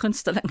ertjies, sy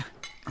gunsteling.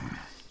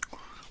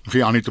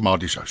 Gee aan die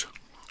tomatiesous.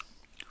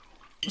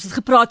 Ons het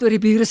gepraat oor die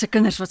bure se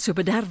kinders wat so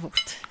bederf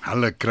word.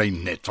 Hulle kry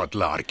net wat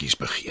laartjies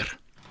begeer.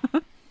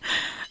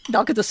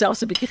 Dalk het ons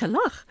selfs 'n bietjie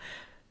gelag.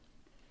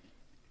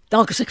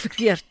 Dalk is ek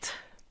verkeerd.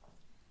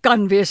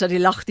 Kan wees dat die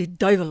lag die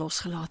duiwel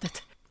losgelaat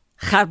het.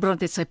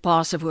 Gerbrand het sy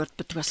pa se woord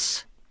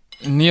betwis.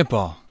 Nee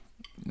pa,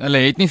 hulle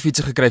het nie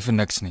fietsse gekry vir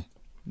niks nie.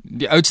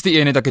 Die oudste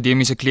een het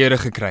akademiese klere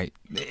gekry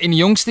en die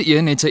jongste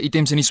een het sy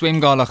items in die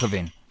swemgala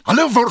gewen.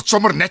 Hulle word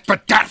sommer net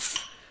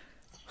bederf.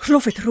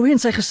 Glof het rooi in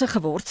sy gesig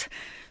geword,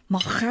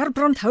 maar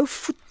Gerbrand hou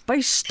voet by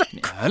stuk.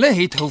 Nee, hulle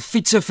het hul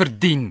fietsse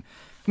verdien.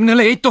 En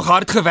hulle het tog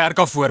hard gewerk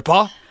daarvoor,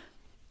 pa.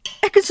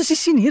 Ek en sussie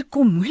sien hier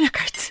kom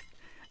moeilikheid.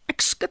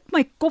 Ek skud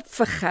my kop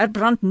vir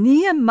Gerbrand.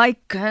 Nee, my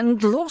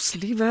kind, los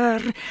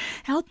liewer.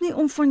 Help nie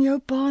om van jou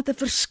pa te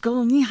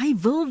verskil nie. Hy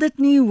wil dit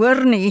nie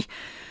hoor nie.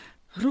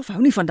 Rolf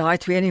hou nie van daai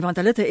twee nie, want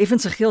hulle het 'n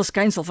effense geel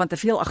skynsel van te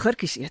veel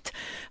agurkies eet.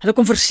 Hulle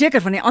kom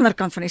verseker van die ander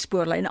kant van die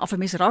spoorlyn af. 'n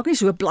Mens raak nie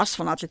so blas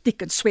van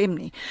atletiek en swem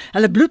nie.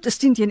 Hulle bloed is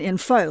 10 teen 1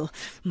 vuil.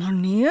 Maar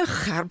nee,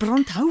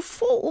 Gerbrand hou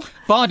vol.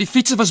 Pa, die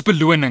fietsie was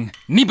beloning,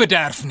 nie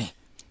bederf nie.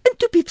 En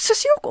toe piep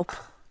sussie ook op.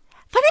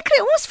 Wanneer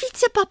kry ons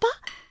fietsie, pappa?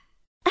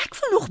 Ek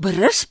wil nog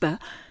berispe.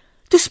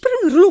 Toe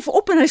spring Rolf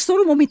op en hy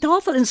storm om die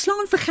tafel en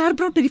slaan vir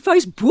Gerbrand met die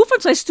vuis bo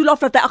van sy stoel af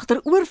dat hy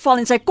agteroor val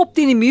en sy kop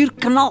teen die muur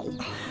knal.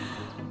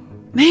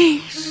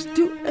 Mens,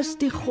 toe is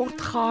die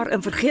gord gaar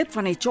en vergeet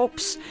van die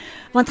chops,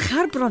 want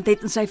Gerbrand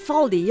het in sy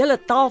val die hele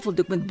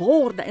tafeldoek met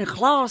borde en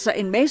glase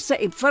en messe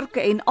en vurke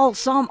en al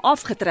saam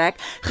afgetrek,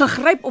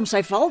 gegryp om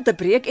sy val te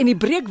breek en die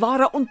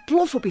breekware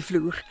ontplof op die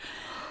vloer.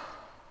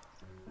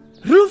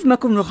 Rolf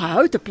maak hom nog 'n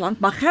houte plant,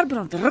 maar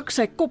Gerbrand ruk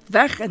sy kop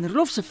weg en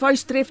Rolf se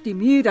vuis tref die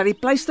muur dat die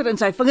pleister in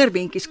sy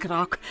vingerbeentjies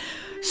kraak.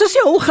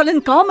 Sussie hol gil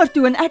in kamer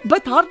toe en ek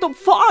bid hardop,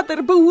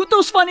 Vader, behoed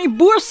ons van die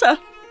bose.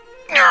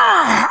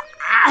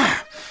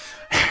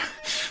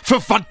 Vir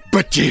wat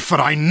bid jy vir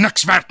hy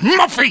niks werd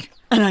maffie?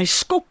 En hy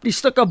skop die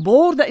stukke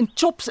borde en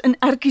chops en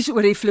ertjies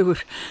oor die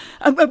vloer.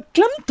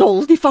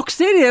 Klimtol, die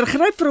foxterrier,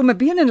 gryp vir hom 'n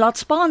been en laat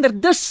spaander.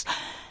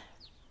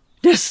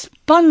 Dis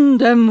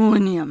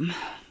pandemonium.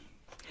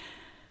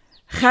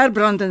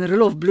 Gerbrand en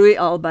Rolf bloei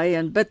albei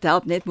en bid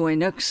help net mooi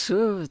niks.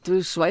 So,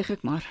 toe swyg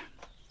ek maar.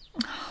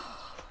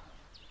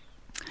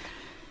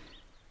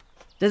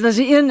 Dit was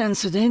die een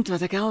insident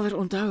wat ek helder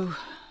onthou.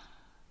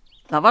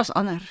 Daar was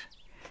ander.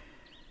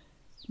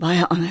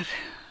 Baie ander.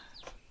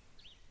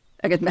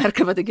 Ek het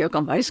merke wat ek jou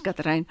kan wys,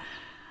 Katryn,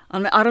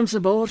 aan my arms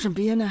en bors en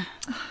bene.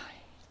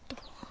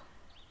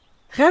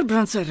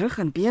 Gerbrand se rug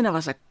en bene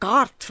was 'n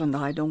kaart van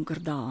daai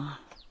donker dae.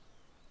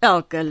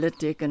 Elke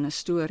litteken 'n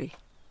storie.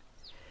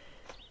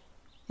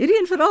 Hierdie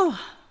een veral,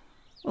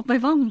 op my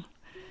wang,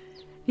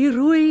 die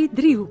rooi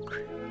driehoek.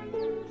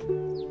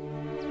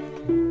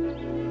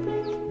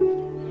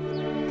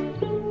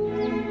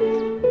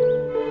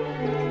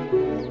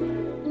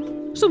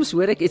 Soms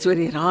hoor ek iets oor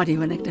die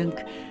radio en ek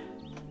dink,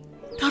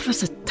 daar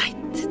was 'n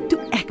tyd toe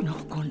ek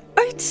nog kon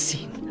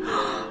uitsien.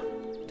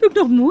 Toe ek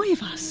nog mooi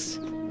was.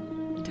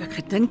 Toe ek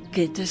gedink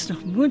het, is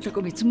nog moontlik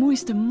om iets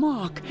moois te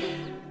maak.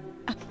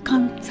 'n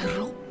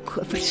Kantrok,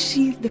 'n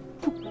versierde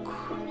koek,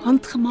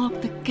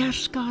 handgemaakte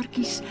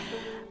kerskaartjies,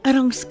 'n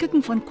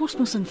rangskikking van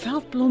kosmos en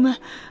veldblomme.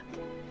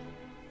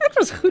 Ek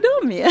was goed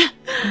daarmee.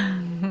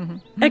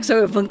 Ek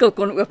sou 'n winkel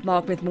kon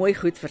oopmaak met mooi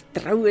goed vir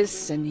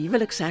troues en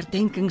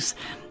huweliksherdenkings.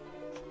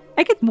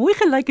 Ek het mooi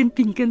gelyk in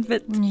pink en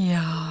wit.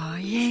 Ja,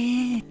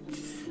 jy het.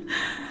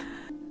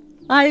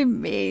 Ai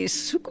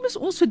mens, hoekom is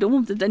ons so dom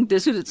om te dink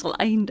dis hoe dit sal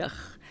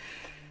eindig?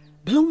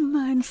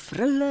 Blomme en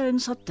frille en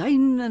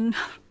satijn en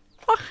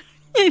ag,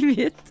 jy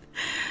weet,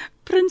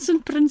 prins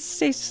en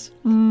prinses.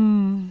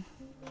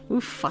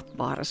 Hoe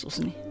vatbaar is ons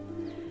nie?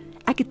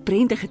 Ek het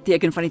prente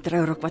geteken van die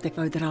trourok wat ek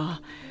wou dra.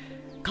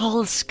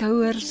 Kaal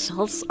skouers,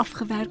 hals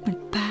afgewerk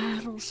met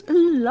parels,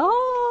 'n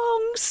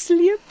lang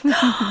sleep.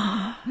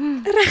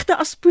 Regte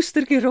as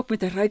poestertjie rok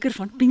met 'n ruiker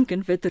van pink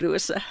en wit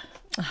rose.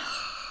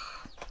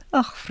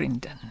 Ag,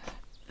 vriendin.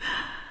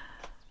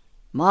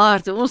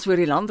 Maar toe ons voor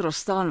die landros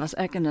staan, was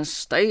ek in 'n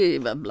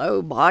stywe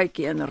blou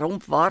baadjie en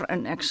romp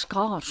waarin ek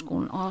skaars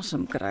kon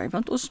asem kry,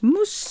 want ons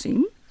moes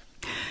sien.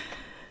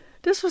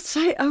 Dis wat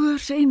sy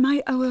ouers en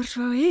my ouers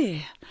wou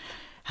hê.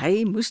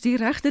 Hy moes die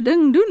regte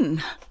ding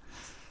doen.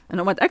 En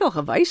omdat ek al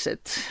gewys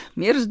het,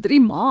 meer as 3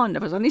 maande,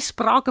 was daar nie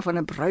sprake van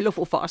 'n bruilof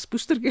of 'n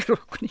aspoestertjie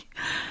rok nie.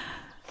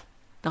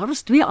 Daar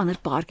was 2 ander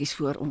paartjies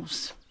voor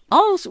ons.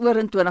 Als oor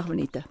in 20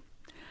 minute.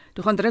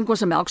 Toe gaan drink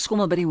ons 'n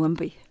melkskommel by die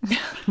hoompie.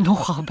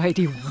 Nogal by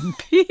die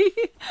hoompie.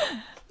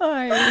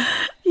 Ai.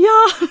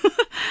 Ja.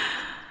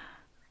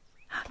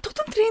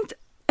 Tot omtrent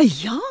 'n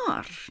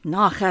jaar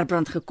na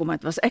Gerbrand gekom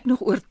het, was ek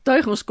nog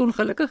oortuig ons kon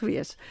gelukkig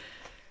wees.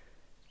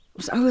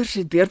 Ons ouers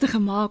het beurte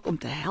gemaak om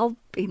te help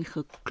en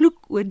gekloek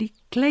oor die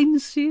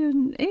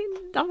kleinseun en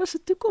daar was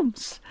 'n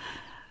toekoms.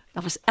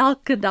 Daar was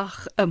elke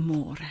dag 'n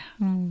môre.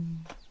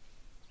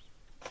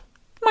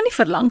 Maar nie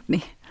verlang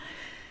nie.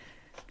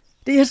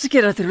 Die eerste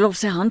keer dat Rolf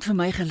sy hand vir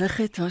my gelig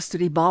het, was toe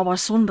die baba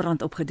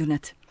sonbrand opgedoen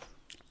het.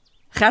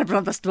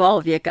 Gerbrand was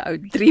 12 weke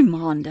oud, 3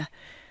 maande.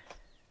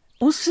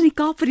 Ons was in die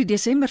Kaap vir die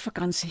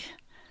Desembervakansie.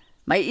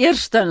 My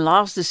eerste en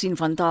laaste sien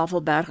van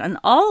Tafelberg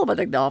en al wat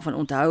ek daarvan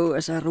onthou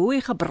is 'n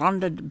rooi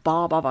gebrande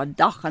baba wat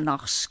dag en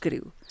nag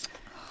skreeu.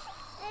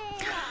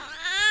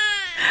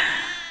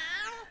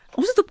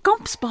 Ons het op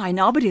Kampspaai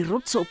naby die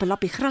rotse op 'n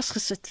lappie gras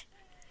gesit.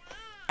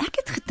 Ek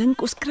het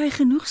gedink ons kry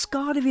genoeg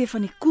skaduwee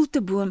van die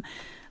koelteboom,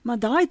 maar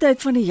daai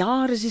tyd van die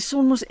jaar is die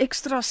son mos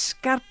ekstra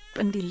skerp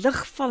en die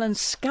lig val in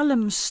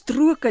skelm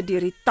stroke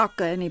deur die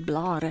takke en die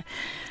blare.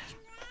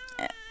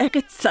 Ek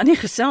het aan die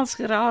gesels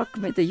geraak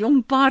met 'n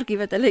jong paartjie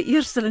wat hulle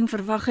eersteling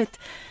verwag het.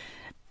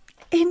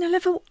 En hulle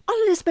wou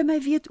alles by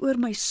my weet oor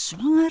my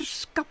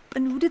swangerskap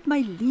en hoe dit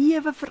my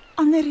lewe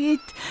verander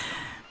het.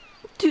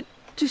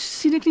 Toe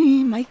sien ek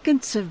nie my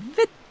kind se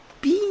wit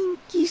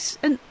beentjies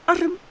en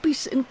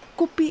armpies en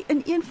koppie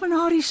in een van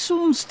haar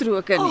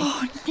sonstroke nie.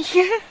 Oh,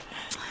 nee.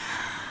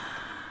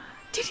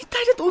 Teen die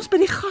tyd dat ons by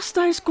die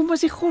gastehuis kom,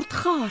 was die gord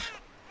gaar.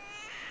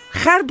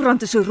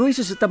 Gerbrand is so rooi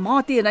soos 'n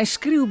tamatie en hy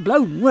skreeu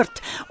blou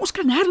moord. Ons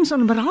kan nêrens aan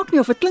hom raak nie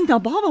of dit klink na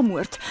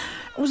babamoord.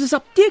 Ons is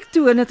apteek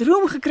toe en het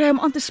room gekry om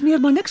aan te smeer,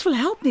 maar niks wil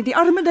help nie. Die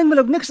arme ding wil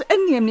ook niks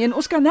inneem nie en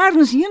ons kan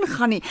nêrens heen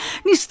gaan nie.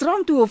 Nie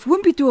strand toe of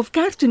hoompie toe of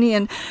kerk toe nie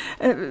en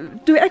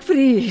toe ek vir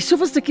die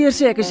soveelste keer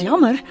sê ek is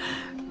jammer,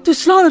 toe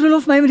slaan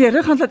Rolof my met die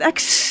rughand dat ek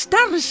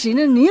sterre sien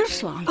en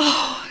neerslaan.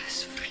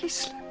 Dis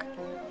vreeslik.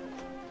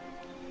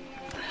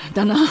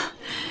 Daarna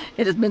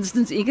het dit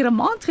minstens 1 keer 'n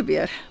maand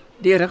gebeur,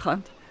 die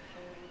rughand.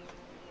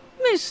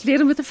 Mens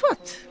leer om dit te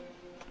vat.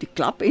 Die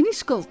klap en die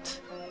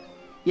skuld.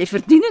 Jy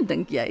verdien dit,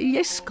 dink jy.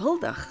 Jy's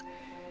skuldig.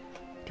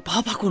 Die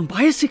baba kon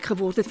baie siek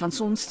geword het van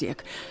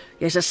sonsteek.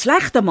 Jy's 'n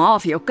slegte ma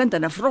vir jou kind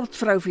en 'n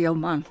vrotvrou vir jou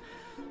man.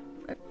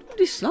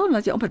 Die slaan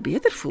laat jy amper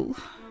beter voel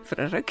vir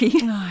 'n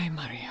rukkie. Ai,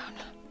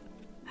 Mariana.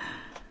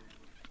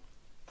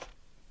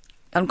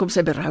 Dan kom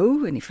sy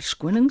berou en die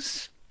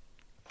verskonings.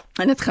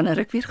 En dit gaan 'n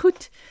ruk weer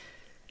goed.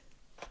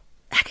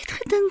 Ek het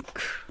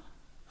gedink,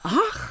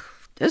 ag,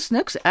 dis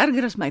niks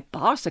erger as my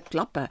pa se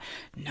klappe.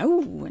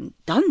 Nou en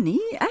dan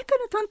nie, ek kan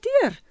dit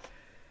hanteer.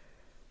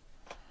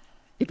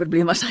 Die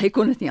probleem was hy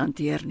kon dit nie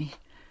hanteer nie.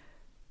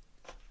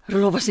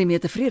 Rolof was nie meer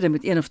tevrede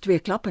met 1 of 2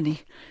 klappe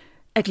nie.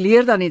 Ek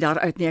leer dan nie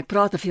daaruit nie, ek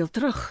praat te veel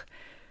terug.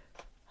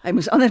 Hy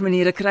moes ander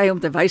maniere kry om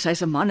te wys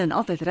hy's 'n man en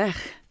altyd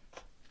reg.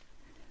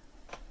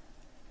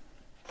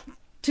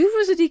 Toe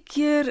was dit die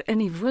keer in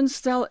die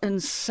woonstel in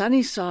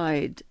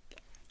Sunnyside,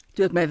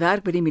 toe ek my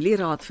werk by die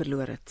milieraad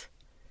verloor het.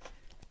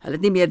 Hulle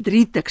het nie meer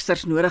 3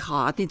 tiksters nodig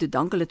gehad nie, toe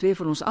dank hulle 2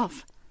 van ons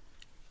af.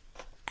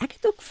 Ek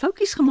het ook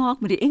foutjies gemaak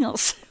met die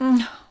Engels.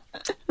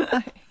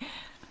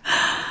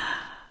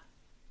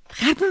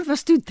 Gerbrand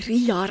was toe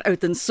 3 jaar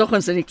oud en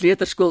soggens in die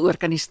kleuterskool oor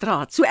kan die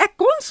straat, so ek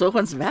kon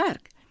soggens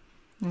werk.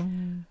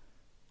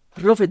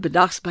 Rolof het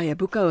bedags by 'n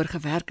boekhouer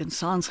gewerk en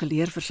saans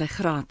geleer vir sy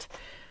graad.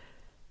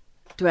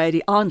 Toe hy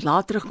die aand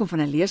laat terugkom van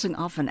 'n lesing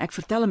af en ek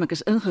vertel hom ek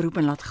is ingeroep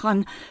en laat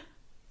gaan,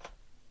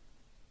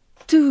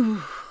 toe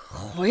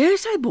gooi hy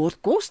sy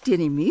bord kos teen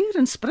die muur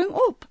en spring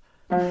op.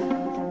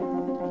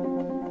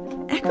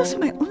 Ek was in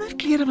my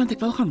onderklere want ek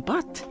wou gaan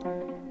bad.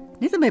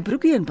 Net in my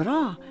broekie en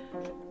bra.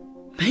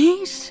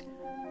 Mens,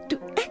 toe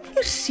ek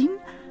weer sien,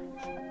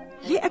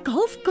 lê ek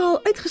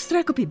halfkaal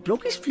uitgestrek op die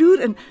blokkiesvloer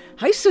en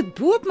hy sit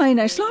bo op my en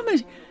hy slaan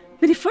my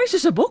met die vuis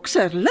soos 'n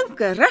bokser,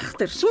 linker,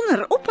 regter,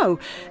 sonder ophou.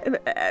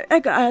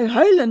 Ek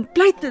huil en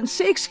pleit en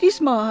sê ekskuus,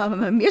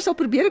 maar meestal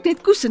probeer ek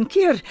net koes en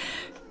keer.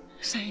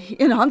 Sy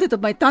een hand het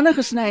op my tande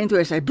gesny en toe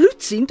hy sy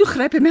bloed sien, toe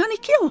gryp hy my aan die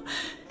keel.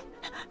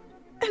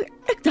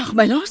 Ek dink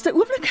my laaste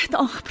oomblik het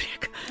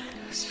aangebreek.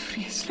 Dis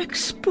vreeslik. Ek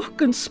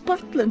spook en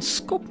spartel en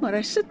skop, maar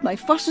hy sit my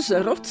vas soos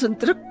 'n rots en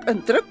druk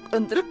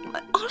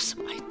my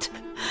asem uit.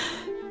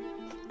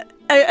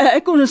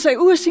 Ek kon in sy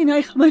oë sien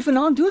hy gaan my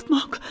vanaand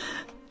doodmaak.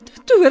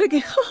 Toe hoor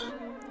ek gaan.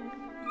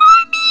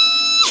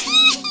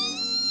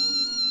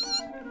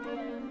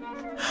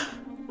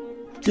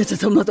 Dit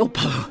het hom laat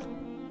ophou.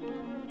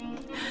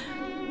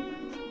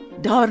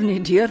 Daar in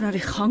die deur na die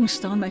gang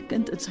staan my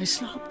kind in sy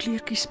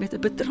slaapkleertjies met 'n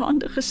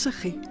betraande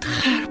gesiggie.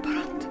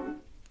 Gerbrand.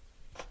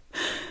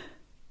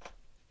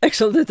 Ek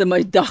sal dit in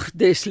my dag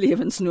des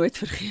lewens nooit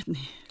vergeet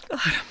nie.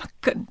 Arme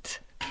kind.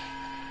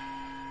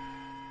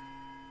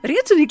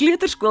 Reeds in die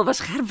kleuterskool was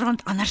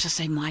Gerbrand anders as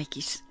sy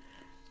maatjies.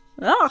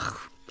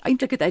 Ag,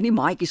 eintlik het hy nie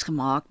maatjies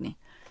gemaak nie.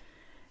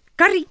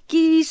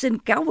 Karretjies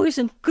en cowboys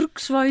en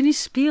kroeks wou hy nie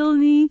speel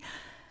nie.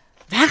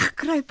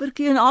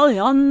 Wegkruipertjie en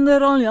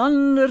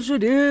aljander so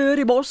deur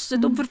die bos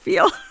het hom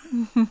verveel.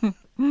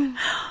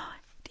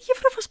 Die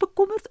juffrou was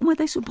bekommerd omdat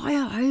hy so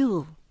baie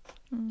huil.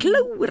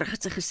 Klourig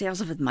het sy gesê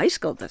asof dit my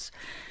skuld is.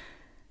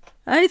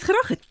 Hy het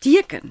graag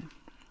geteken,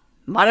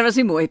 maar dit was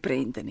nie mooi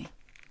prente nie.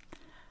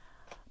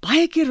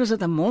 Baie keer was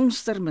dit 'n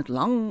monster met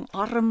lang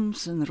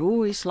arms en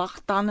rooi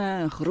slagtande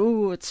en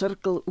groot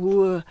sirkel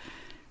oë.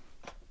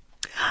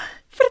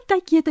 Vir 'n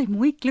tydjie het hy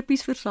mooi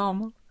klippies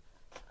versamel.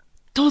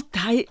 Tot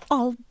hy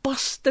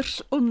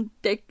albasters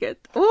ontdek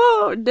het.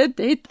 Dit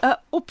het 'n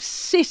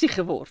obsessie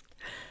geword.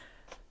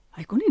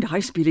 Hy kon nie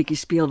daai speletjie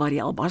speel waar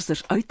die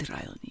albasters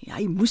uitruil nie.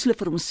 Hy moes hulle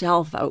vir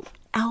homself hou.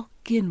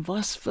 Elkeen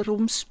was vir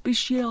hom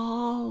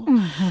spesiaal.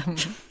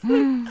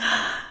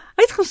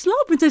 Hy het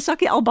geslaap met sy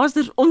sakkie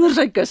albasters onder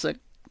sy kussing.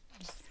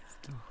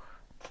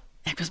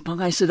 Ek was bang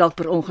hy sit dalk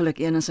per ongeluk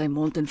een in sy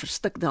mond en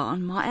verstik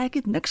daaraan, maar ek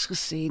het niks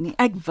gesê nie.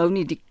 Ek wou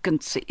nie die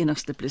kind se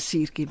enigste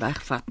plesiertjie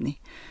wegvat nie.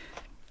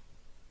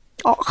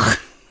 Ag,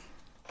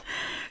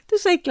 toe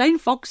sy klein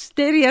fox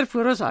terrier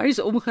voor ons huis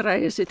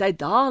omgery is, het hy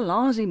daar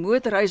langs die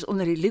motorhuis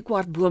onder die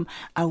liekwaardboom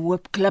 'n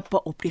hoop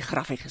klippe op die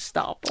graffie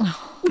gestapel.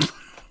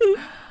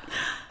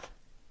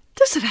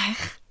 Dis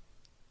reg.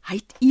 Hy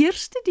het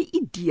eers die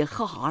idee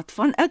gehad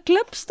van 'n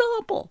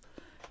klipstapel.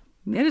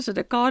 Meer as 'n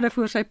dekade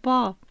voor sy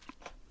pa.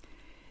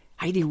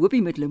 Hy het die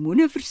hoopie met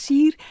lemoene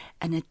versier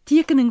en 'n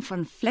tekening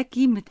van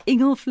vlekkie met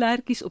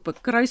engelvlekkies op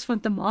 'n kruis van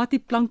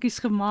tamatieplankies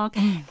gemaak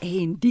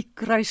en die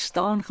kruis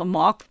staan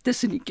gemaak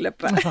tussen die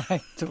klippe.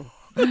 Ai tog.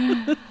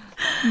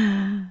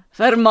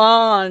 Vir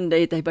maande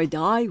het hy by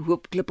daai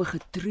hoop klippe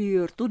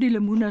getreur tot die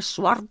lemoene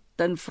swart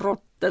en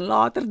vrot en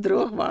later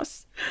droog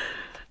was.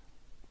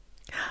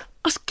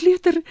 As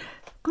kleuter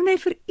kon hy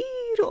vir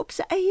ure op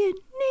sy eie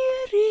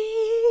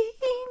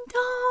neerien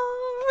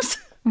dans.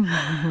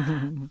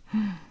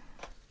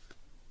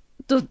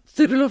 Tot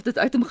Rolof dit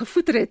uit hom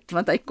gevoeter het,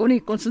 want hy kon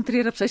nie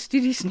konsentreer op sy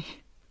studies nie.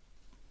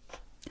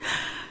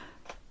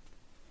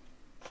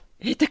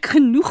 Het ek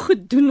genoeg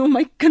gedoen om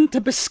my kind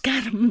te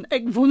beskerm?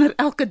 Ek wonder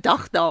elke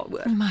dag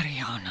daaroor.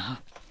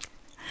 Mariana,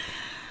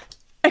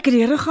 Ek het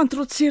die rug gaan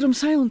trotseer om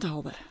sy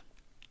onthaalwe.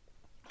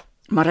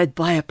 Maar hy het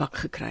baie pak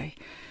gekry.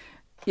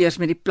 Eers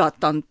met die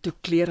plattand, toe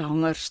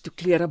kleerhangers, toe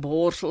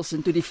kleereborsels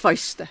en toe die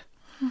vuiste.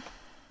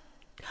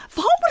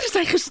 Waarom is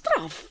hy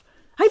gestraf?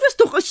 Hy was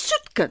tog 'n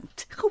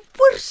soetkind,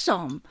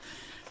 gehoorsaam.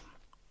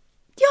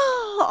 Ja,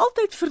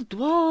 altyd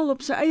verdwaal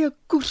op sy eie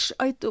koers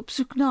uit op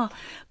soek na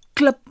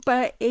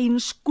klippe en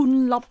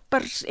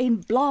skoenlappers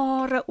en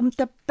blare om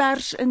te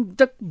pers in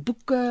dik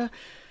boeke.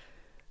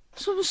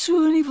 Soms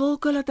so in die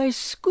wolke dat hy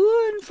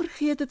skoon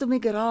vergeet het om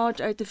die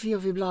garage uit te vee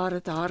of die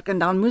blare te hark en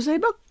dan moes hy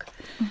buk.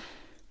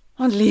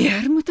 Want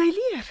leer moet hy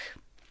leer.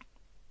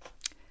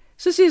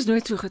 Sussie is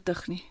nooit so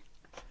getug nie.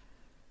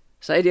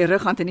 Sy het die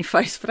rughand in die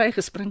vuis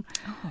vrygespring.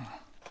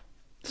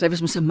 Sy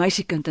was mos 'n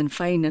meisiekind en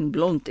fyn en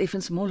blond,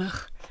 effens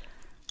mollig.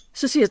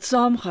 Sussie het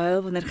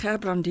saamgehuil wanneer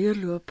Gerbrand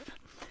deurloop,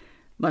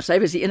 maar sy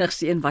was die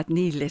enigste een wat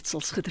nie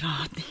letsels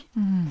gedra het nie.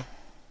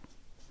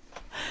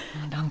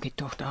 Dankie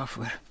tog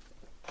daarvoor.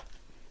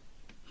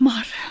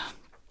 Maar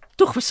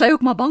tog was sy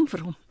ook maar bang vir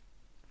hom.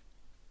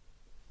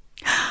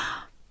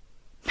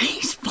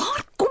 Mens,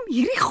 waar kom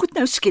hierdie goed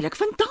nou skielik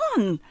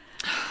vandaan?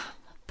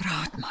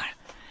 Praat maar.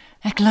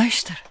 Ek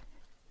luister.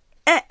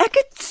 Ek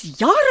het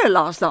jare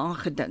laas daaraan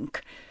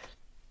gedink.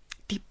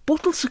 Die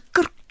bottel se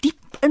kurk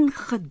diep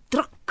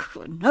ingedruk.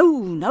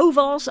 Nou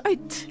was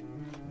uit.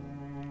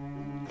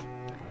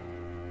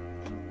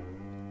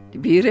 Die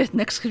bure het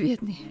niks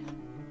geweet nie.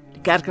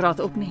 Die kerkraad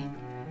ook nie.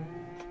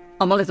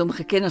 Almal het hom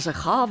geken as 'n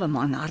gawe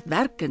man,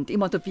 hardwerkend,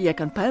 iemand op wie jy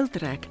kan pyl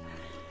trek.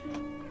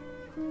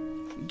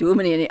 Die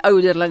dominee en die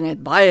ouderling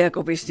het baie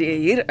koppies tee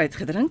hier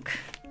uitgedrink.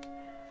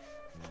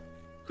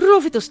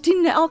 Rolof het ons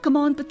 10 elke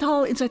maand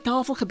betaal en sy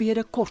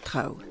tafelgebede kort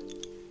gehou.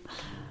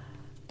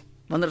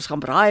 Wanneer ons gaan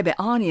braai by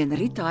Annie en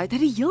Rita, het hy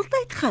die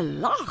heeltyd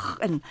gelag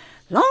en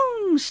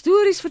lang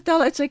stories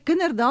vertel uit sy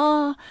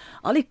kinderdae,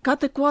 al die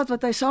kattekwaad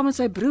wat hy saam met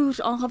sy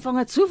broers aangevang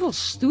het, soveel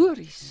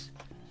stories.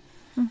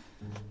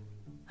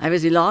 Hy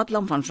was die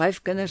laatlam van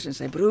 5 kinders en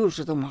sy broers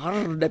het hom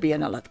harde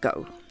bene laat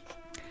kou.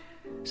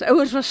 Sy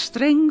ouers was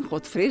streng,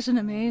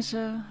 godvreesende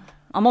mense.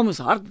 Almal moes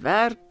hard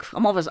werk,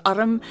 almal was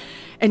arm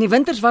en die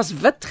winters was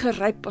wit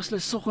geryp as hulle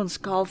soggens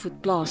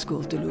kaalvoet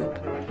plaaskool toe loop.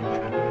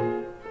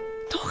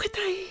 Tog het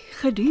hy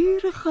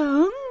gedurig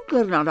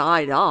gehunker na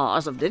daai dae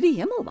asof dit die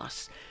hemel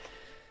was.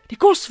 Die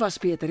kos was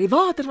beter, die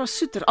water was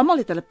soeter, almal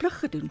het hulle plig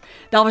gedoen.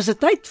 Daar was 'n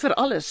tyd vir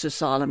alles, soos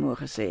Salomo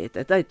gesê het,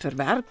 'n tyd vir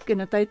werk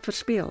en 'n tyd vir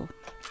speel.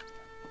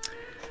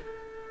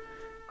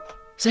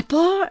 Sy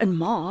pa en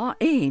ma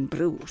en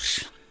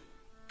broers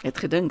het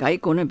gedink hy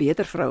kon 'n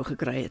beter vrou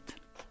gekry het.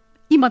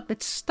 Iemand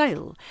met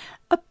styl,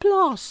 'n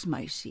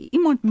plaasmeisie,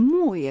 iemand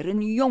mooier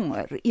en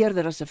jonger,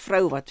 eerder as 'n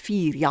vrou wat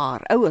 4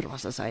 jaar ouer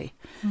was as hy.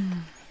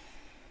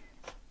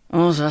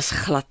 Ons was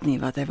glad nie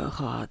wat hy wou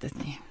gehad het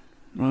nie.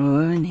 O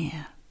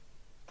nee.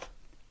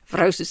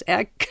 Vrou soos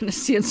ek en 'n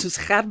seun soos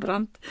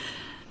Gerbrand.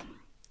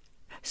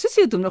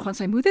 Sussie het hom nog aan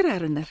sy moeder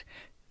herinner.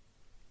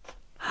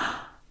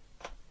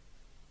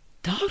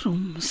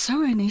 Daarom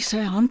sou hy nie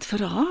sy hand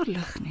vir haar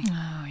lig nie.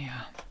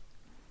 Ja.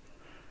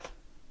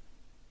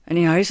 In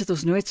die huis het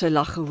ons nooit sy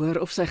lag gehoor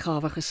of sy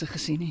gawe gesig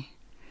gesien nie.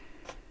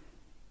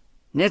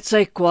 Net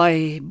sy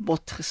kwaai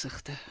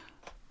botgesigte.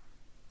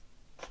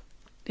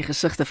 Die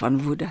gesigte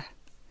van woede.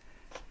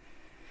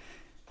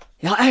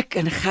 Ja, ek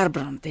en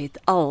Gerbrand het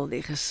al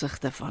die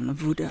gesigte van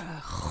woede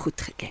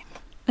goed geken.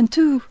 En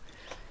toe,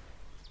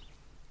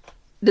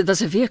 dit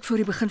was 'n week voor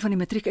die begin van die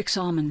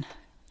matriekeksamen,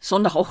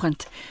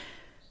 Sondagoggend.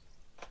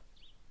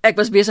 Ek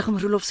was besig om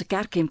Rolof se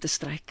kerkhemp te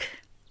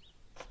stryk.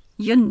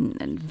 Heen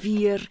en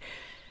weer,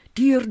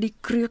 deur die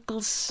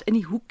kreukels in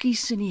die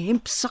hoekies en die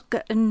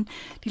hempsakke in,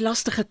 die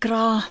lastige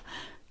kraag.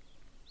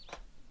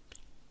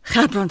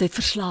 Gerbrand het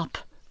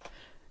verslaap.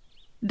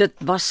 Dit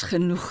was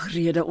genoeg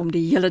rede om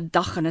die hele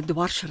dag in 'n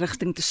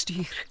dwarsrigting te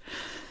stuur.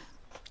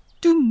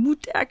 Toe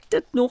moet ek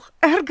dit nog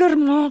erger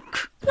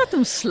maak. Laat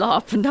hom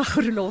slaap vandag,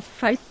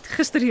 Rolof. Hy het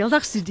gister die hele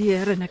dag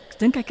studeer en ek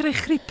dink hy kry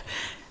griep.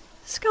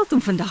 Skeld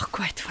hom vandag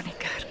kwyt van die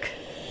kerk.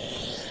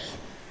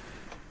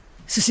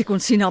 Sussie kon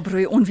sien haar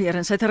broei onweer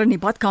en sy het haar in die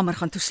badkamer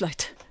gaan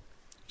toesluit.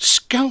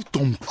 Skeld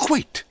hom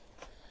kwyt.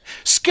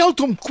 Skeld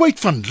hom kwyt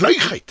van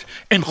luigheid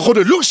en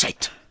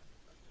goddeloosheid.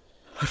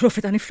 Rolof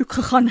het aan die vloek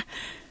gegaan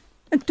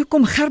en toe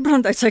kom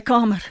Gerbrand uit sy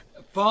kamer.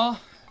 Pa,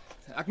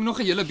 ek moet nog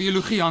 'n hele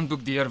biologie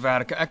handboek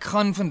deurwerk. Ek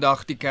gaan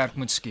vandag die kerk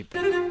moet skiep.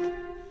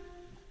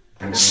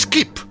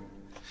 Skiep.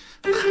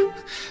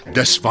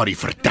 Dis waar die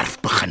verderf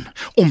begin,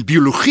 om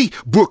biologie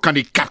bo kan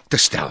die kerk te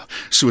stel,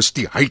 soos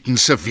die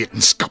heidense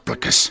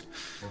wetenskaplikes.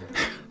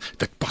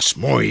 Dis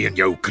mooi in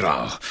jou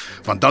kraal,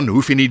 want dan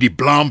hoef jy nie die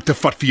blaam te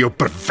vat vir jou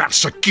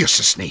perverse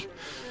keuses nie.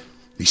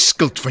 Die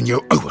skuld van jou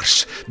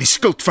ouers, die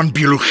skuld van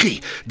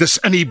biologie, dis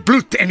in die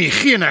bloed en die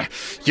gene.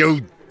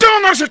 Jou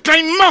donders 'n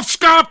klein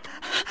mafskaap.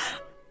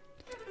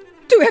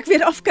 Toe ek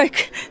weer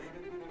afkyk,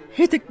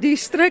 het ek die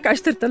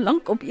strykyster te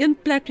lank op een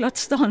plek laat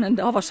staan en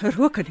daar was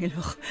rook in die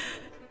lug.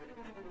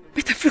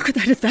 Met 'n vloek het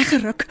hy dit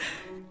weggeruk.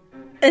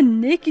 'n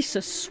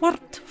netjiese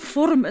swart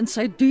vorm in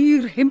sy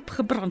duur hemp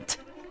gebrand.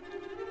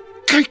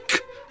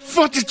 Kyk,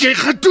 wat het jy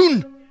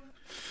gedoen?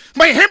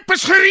 My hemp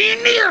is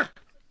geruïneer.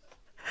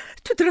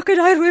 Toe druk hy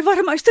daai rooi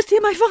warm yster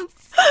teen my wang.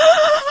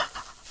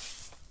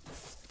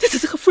 Dit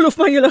het 'n gevoel of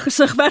my hele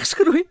gesig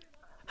wegskroei.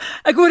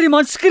 Ek hoor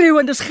iemand skreeu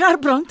en dis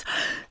Gerbrand,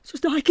 soos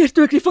daai keer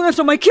toe ek die vingers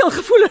op my keel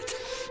gevoel het.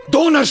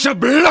 Donder se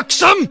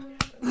bliksem!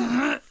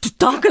 Toe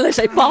takel hy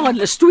sy pa en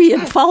hulle stoei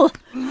en val.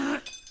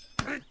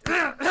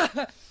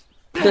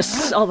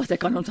 Dis al wat ek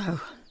kan onthou.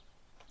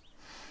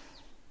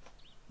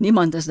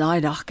 Niemand is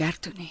daai dag kerk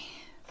toe nie.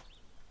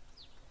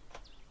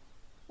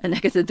 En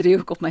ek het 'n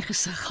driehoek op my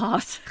gesig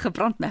gehad,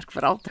 gebrandmerk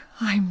vir altyd.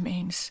 Ai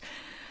mens,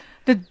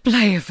 dit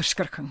bly 'n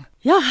verskrikking.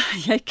 Ja,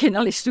 jy ken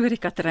al die storie,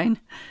 Katryn.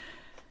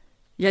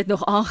 Jy het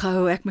nog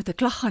aangehou ek met 'n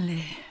klag gaan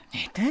lê.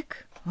 Het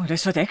ek? O,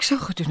 dis wat ek sou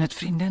gedoen het,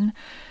 vriendin.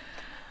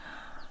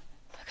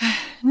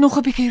 Nog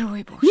 'n bietjie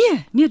rooibos.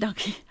 Nee,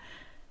 dankie.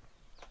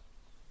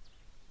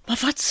 Maar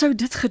wat sou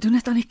dit gedoen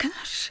het aan die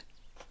kinders?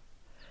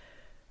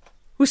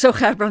 Hoe sou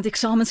Gerbrand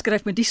eksamen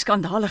skryf met die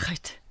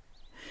skandaligheid?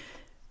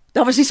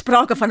 Daar was nie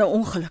sprake van 'n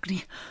ongeluk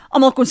nie.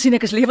 Almal kon sien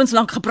ek is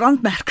lewenslank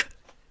gebrandmerk.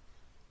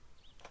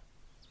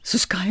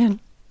 Soos Kain.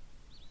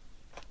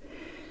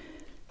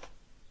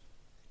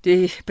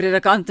 Die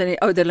predikant en die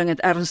ouderling het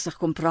ernstig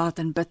kom praat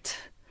en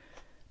bid.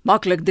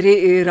 Maklik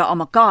 3 ure aan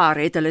mekaar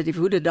het hulle die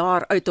woede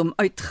daar uit hom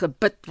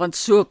uitgebid, want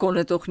so kon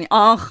dit tog nie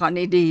aangaan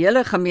nie, die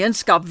hele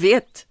gemeenskap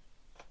weet.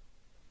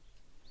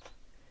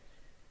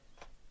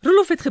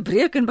 Rolof het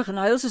gebreek en begin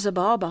huil soos 'n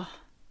baba.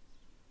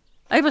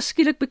 Hy was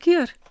skielik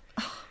bekeer.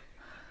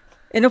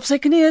 En op sy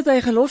knie het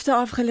hy gelofte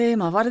afgelê,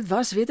 maar wat dit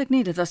was, weet ek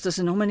nie, dit was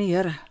tussen hom en die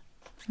Here.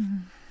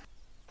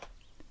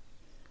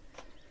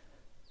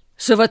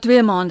 So wat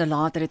 2 maande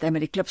later het hy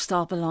met die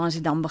klipstapel langs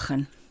die dam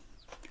begin.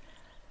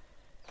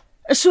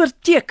 'n Soort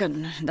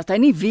teken dat hy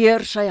nie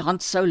weer sy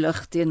hand sou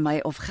lig teen my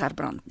of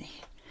Gerbrand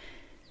nie.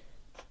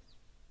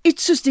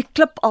 Iets soos die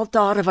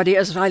klipaltare wat die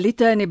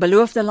Israeliete in die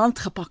beloofde land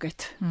gepak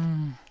het.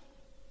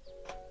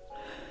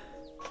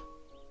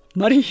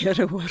 Maar die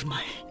Here hoor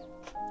my.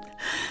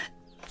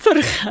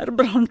 Vir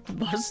Gerbrand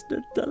was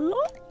dit te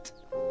laat.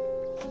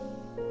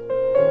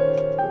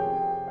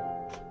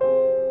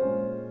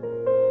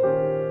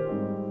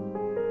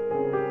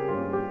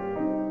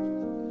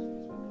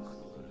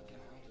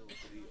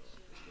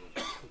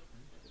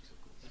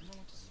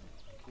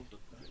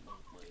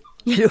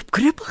 Jy loop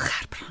kreupel,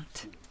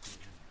 Gerbrand.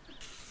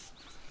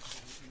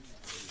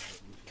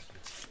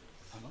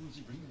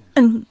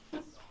 En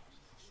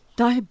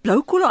daai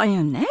blou kolle aan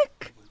jou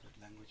nek?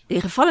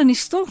 Die geval in die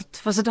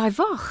stort, was dit daai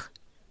wag?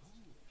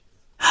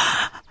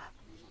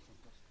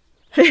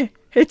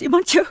 Het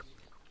iemand jou?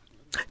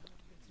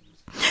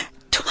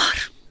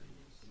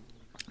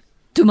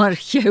 Toe maar,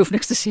 jy hoef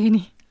niks te sê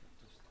nie.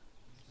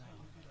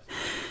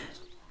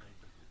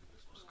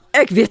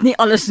 Ek weet nie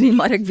alles nie,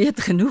 maar ek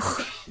weet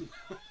genoeg.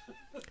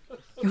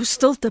 Jou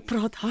stilte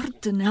praat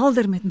hard en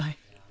helder met my.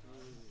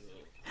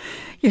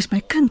 Jy is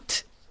my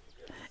kind.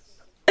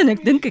 En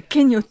ek dink ek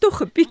ken jou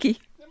tog 'n bietjie.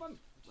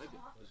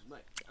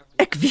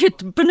 Ek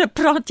weet, binne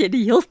praat jy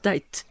die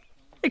heeltyd.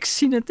 Ek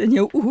sien dit in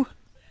jou oë.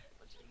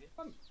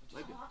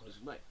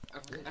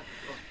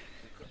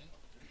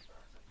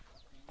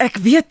 Ek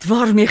weet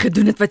waarom jy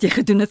gedoen het wat jy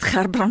gedoen het,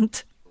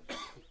 Gerbrand.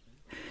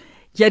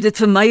 Jy het dit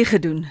vir my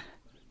gedoen.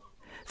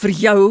 Vir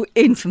jou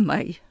en vir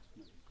my.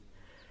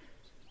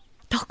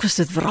 Dalk was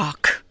dit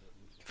wraak.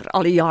 Vir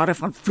al die jare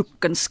van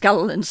vloek en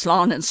skel en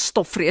slaan en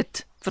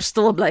stofvreet. Vir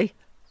stil bly.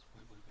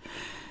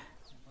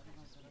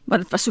 Maar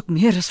dit was ook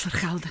meer as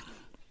vergelding.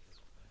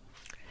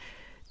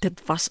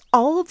 Dit was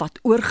al wat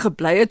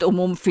oorgebly het om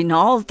hom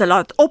finaal te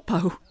laat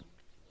ophou.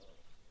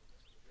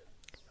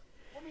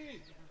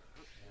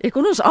 Ek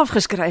kon ons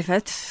afgeskryf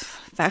het,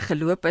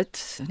 weggeloop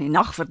het, in die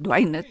nag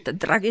verdwyn het, 'n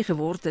draggie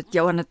geword het,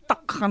 jou aan 'n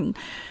tak gaan.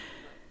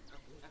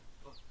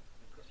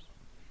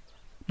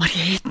 Maar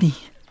jy het nie.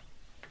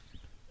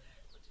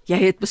 Jy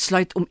het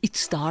besluit om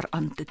iets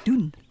daaraan te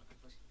doen.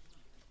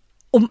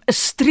 Om 'n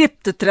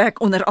streep te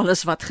trek onder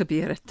alles wat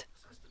gebeur het.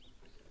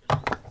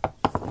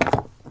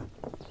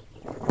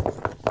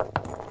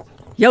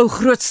 Jou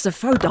grootste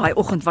fout daai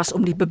oggend was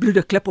om die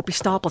bebloede klip op die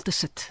stapel te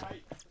sit.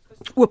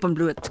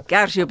 Openbloot,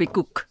 kersie op die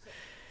koek.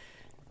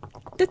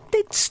 Dit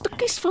het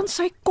stukkies van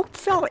sy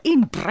kopvel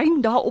en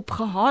brein daarop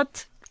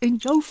gehad en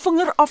jou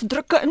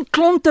vingerafdrukke in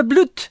klonte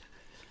bloed.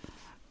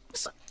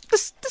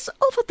 Dis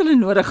al wat hulle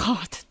nodig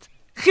gehad het.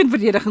 Geen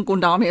verdediging kon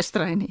daarmee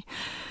stry nie.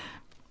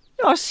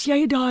 Ja, as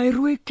jy daai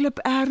rooi klip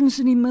ergens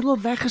in die middel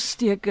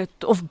weggesteek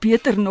het, of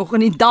beter nog in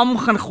die dam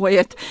gaan gooi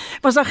het,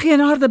 was daar geen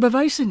harde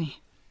bewyse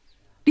nie.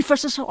 Die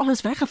visse sou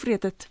alles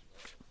weggevreet het.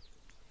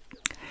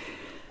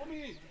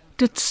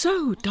 Dit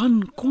sou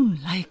dan kon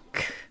lyk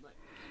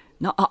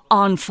na 'n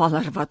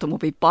aanvaller wat hom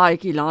op die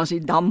paadjie langs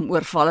die dam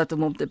oorval het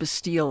om hom te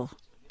besteel.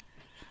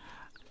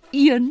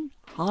 Een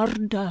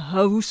harde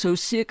hou sou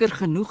seker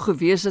genoeg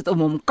gewees het om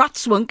hom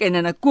katswink en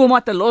in 'n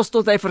koma te los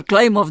tot hy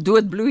verkleim of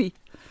doodbloei.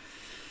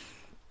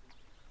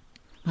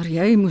 Maar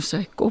jy moes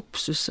sy kop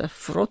soos 'n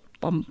vrot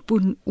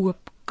pampoen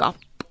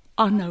oopkap,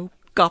 aanhou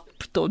kap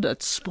tot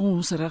dit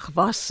sponserig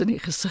was in die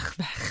gesig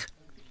weg.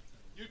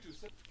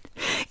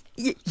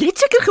 Jy het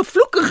seker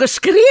gevloek en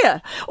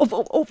geskree, of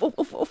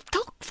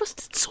dalk was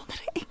dit sonder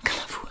 'n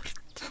enkele woord.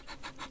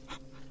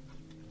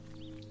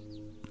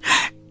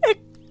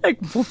 Ek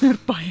wonder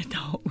baie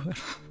daaroor.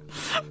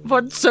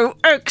 Wat sou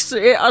ek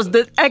sê as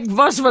dit ek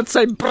was wat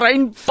sy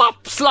brein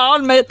pap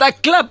slaan met 'n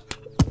klip?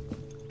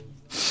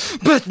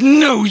 Bid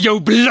nou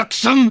jou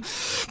bliksem,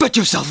 bid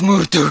jou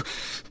selfmoord toe.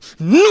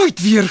 Nooit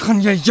weer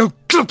gaan jy jou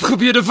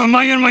klipgebede vir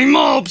my en my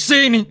ma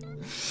opsê nie.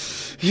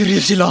 Hier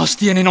is die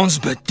laaste een en ons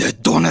bid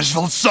dit donders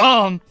wil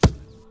saam.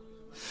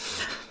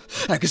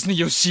 Ek is nie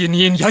jou seun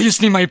nie en jy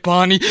is nie my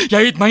pa nie.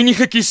 Jy het my nie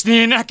gekies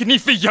nie en ek nie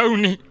vir jou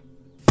nie.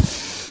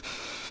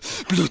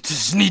 Bloed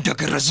is nie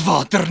dikker as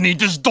water nie,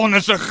 dis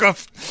donders se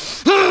gif.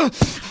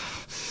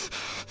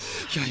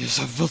 Jy is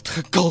 'n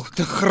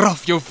wildgekalkte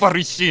graf, jou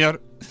fariseer.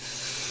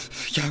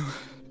 Vir jou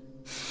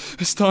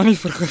is daar nie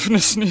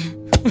vergifnis nie.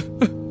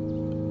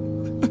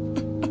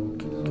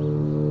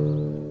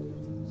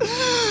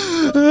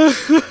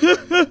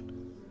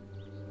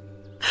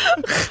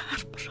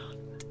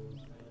 Gerbrand.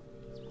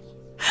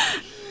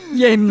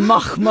 Jy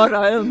mag maar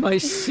huil, my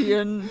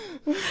seun.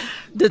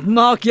 Dit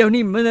maak jou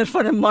nie minder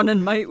van 'n man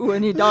in my oë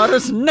nie. Daar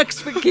is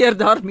niks verkeerd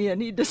daarmee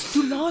nie. Dis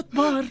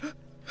toelaatbaar.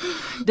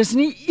 Dis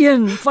nie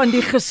een van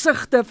die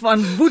gesigte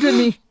van woede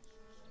nie.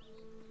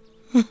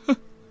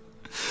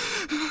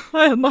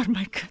 Huil maar,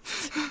 my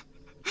kind.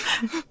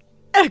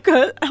 Ek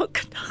huil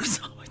elke dag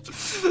saam met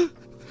jou.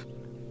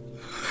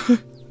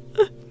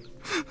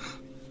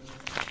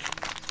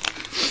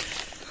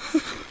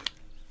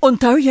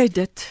 Onthou jy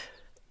dit?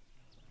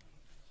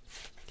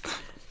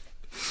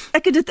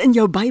 Ek het dit in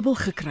jou Bybel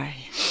gekry.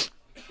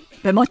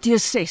 By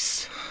Matteus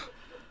 6,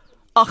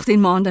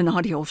 18 maande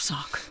na die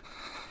hofsaak.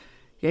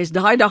 Jy is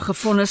daai dag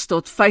gevonnis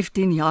tot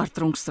 15 jaar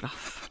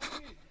tronkstraf.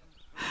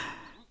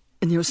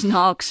 In jou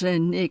snaakse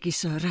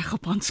netjiese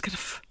regop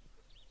handskrif.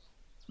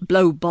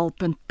 Blou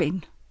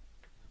balpuntpen.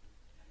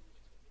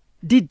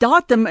 Die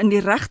datum in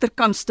die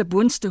regterkantste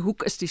boonste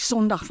hoek is die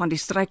Sondag van die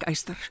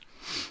strykyster.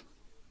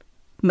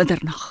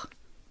 Middernag.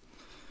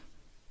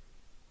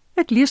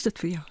 Ek lees dit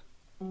vir jou.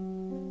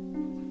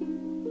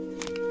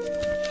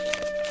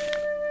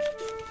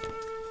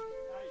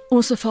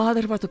 Onse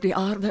Vader wat op die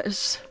aarde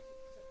is,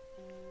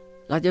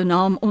 laat jou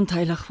naam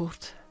ontheilig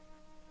word.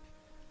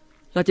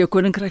 Laat jou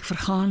koninkryk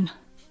vergaan.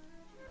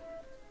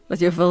 Laat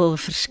jou wil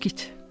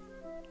verskiet.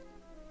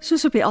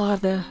 Soos op die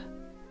aarde,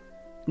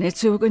 net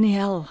so ook in die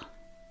hel.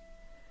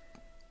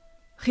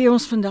 Gee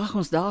ons vandag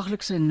ons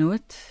daaglikse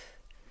nood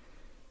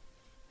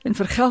en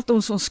vergeld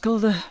ons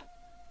skulde,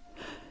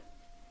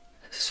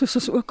 soos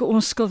ons ook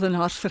ons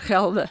skuldenaars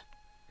vergelde.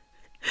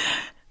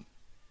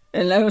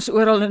 En lei ons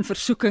oral in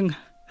versoeking,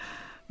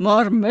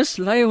 maar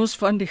mislei ons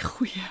van die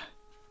goeie.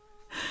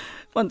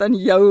 Want aan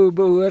jou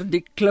behoort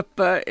die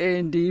klippe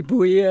en die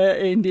boeie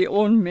en die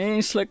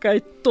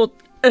onmenslikheid tot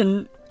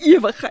in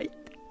ewigheid.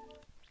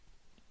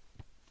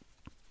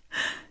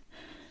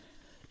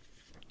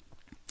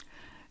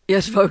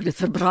 Eers wou ek dit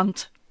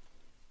verbrand.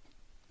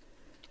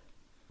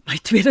 My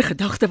tweede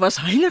gedagte was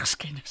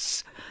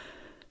heiligskennis.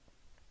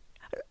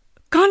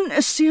 Kan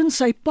 'n seun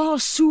sy pa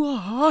so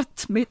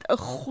haat met 'n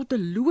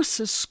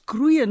goddelose,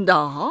 skroeiende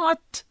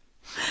haat?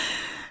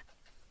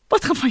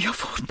 Wat gaan van jou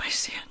word, my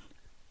seun?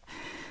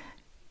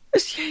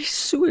 Is jy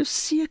so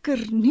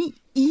seker nie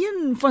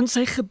een van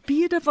sy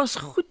gebede was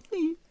goed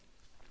nie?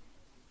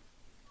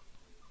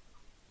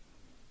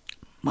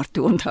 Maar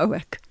toe onthou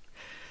ek,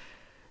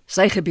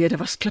 sy gebede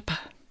was klippe.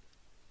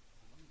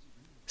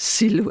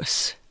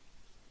 Sieloos,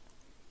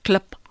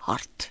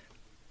 kliphard,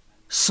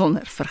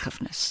 sonder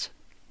vergifnis.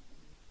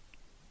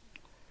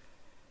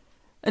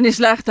 In die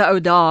slegte ou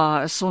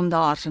dae is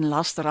sondaars en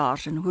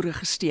lasteraars en hoere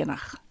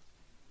gestenig.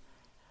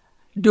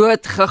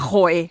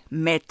 Doodgegooi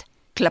met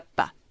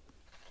klippe.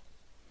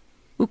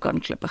 Hoe kan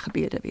klippe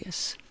gebede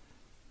wees?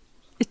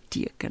 'n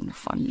teken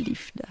van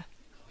liefde.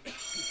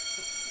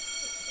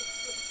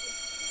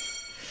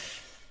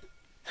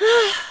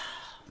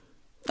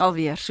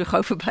 Alweer, so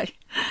gou verby.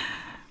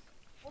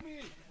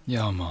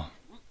 Ja, ma.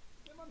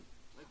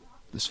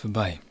 Dis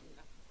verby.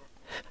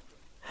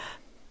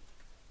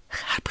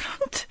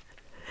 Gerbrand.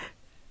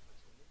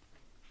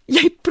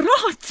 Jy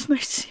praat, my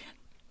seun.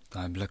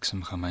 Daai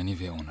bliksem gaan my nie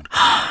weer onderkom.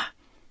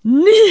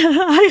 Nee,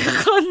 hy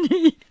gaan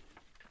nie.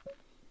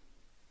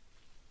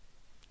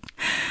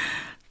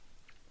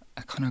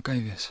 Ek gaan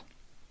okay wees.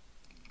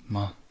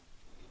 Ma,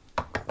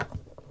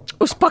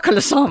 Ons pak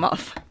hulle saam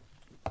af.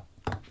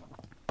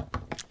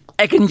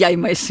 Ek en jy,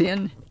 my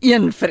seun,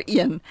 een vir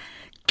een.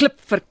 Klip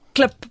vir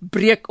klip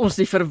breek ons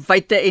die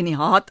verwyte en die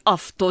haat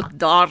af tot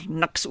daar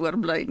niks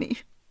oorbly nie.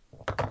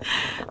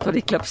 tot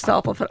die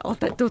klipstapel vir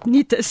altyd tot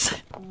niet is.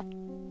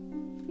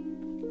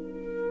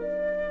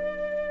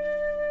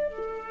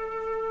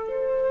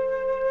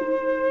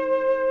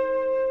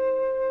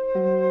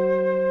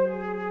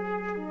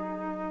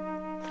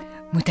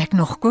 Moet ek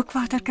nog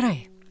kookwater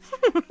kry?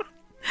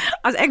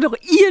 As ek nog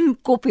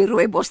 1 koppie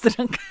rooibos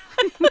drink.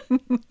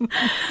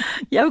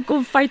 Jou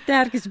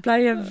konfyttertjies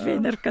bly 'n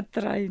wenner,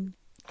 Katryn.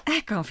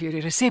 Ek kan vir jou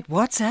die resep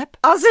WhatsApp.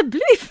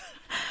 Asseblief.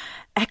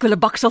 Ek wil 'n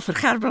baksel vir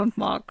Gerbrand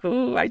maak.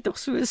 O, hy het tog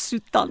so 'n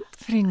soet tand.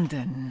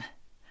 Vriendin,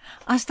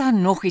 as daar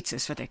nog iets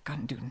is wat ek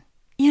kan doen,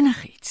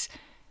 enigiets,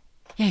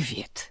 jy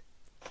weet.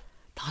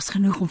 Daar's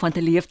genoeg om van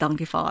te leef,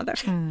 dankie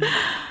Vader. 'n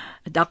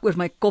Dak oor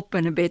my kop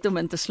en 'n bed om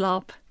in te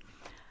slaap.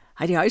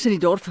 Hy het die huis in die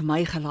dorp vir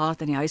my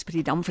gelaat en die huis by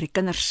die dam vir die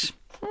kinders.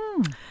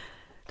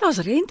 Daar's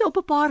rente op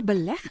 'n paar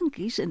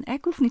beleggingkies en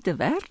ek hoef nie te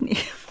werk nie.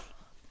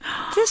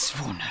 Dis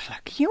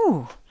wonderlik,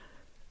 joh.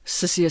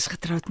 Sissie is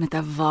getroud met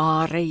 'n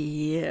ware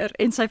heer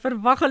en sy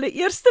verwag hulle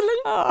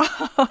eersteling.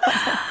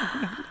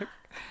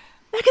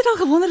 Ek het al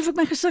gewonder of ek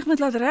my gesig moet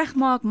laat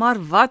regmaak,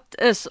 maar wat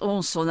is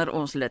ons sonder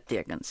ons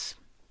littekens?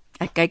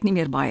 Ek kyk nie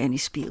meer baie in die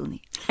spieël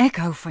nie. Ek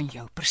hou van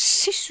jou,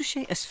 presies soos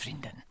jy is,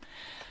 vriendin.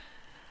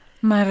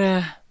 Maar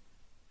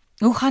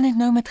hoe gaan dit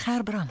nou met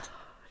Gerbrand?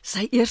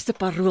 Sy eerste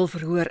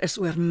paroolverhoor is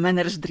oor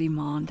minder as 3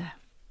 maande.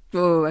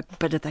 O, ek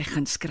bid dat hy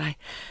guns kry.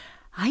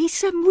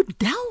 Hy's 'n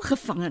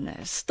modelgevangene,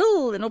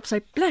 stil en op sy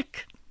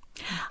plek.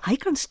 Hy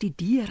kan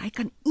studeer, hy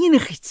kan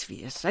enigiets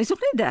wees. Hy's nog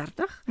net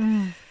 30.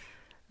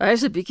 Hy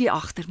is 'n bietjie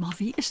agter, maar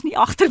wie is nie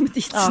agter met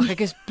iets Ag, nie?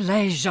 ek is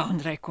bly Jean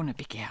kon 'n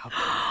bietjie help.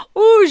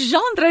 O,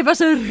 Jean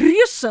was 'n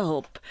reuse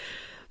hulp.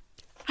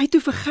 Hy het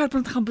toe vir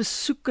Gerbrand gaan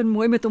besoek en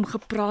mooi met hom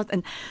gepraat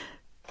en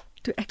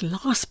toe ek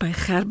laas by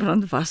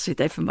Gerbrand was, het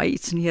hy vir my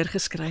iets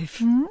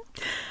neergeskryf.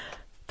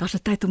 Daar's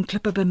 'n tyd om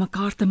klippe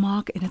bymekaar te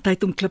maak en 'n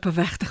tyd om klippe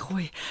weg te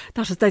gooi.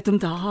 Daar's 'n tyd om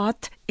te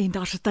haat en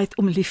daar's 'n tyd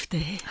om lief te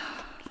hê.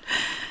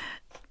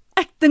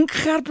 Ek dink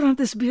Gerbrand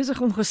is besig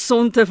om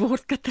gesond te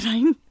word,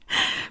 Katryn.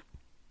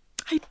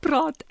 Hy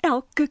praat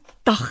elke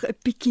dag 'n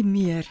bietjie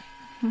meer.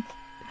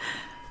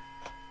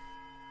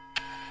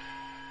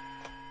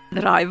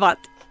 Raai wat?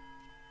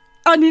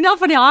 Anina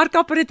van die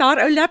haarkapper het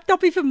haar ou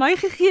laptopie vir my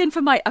gegee en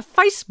vir my 'n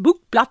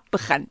Facebookblad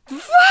begin.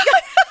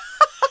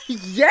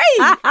 Jy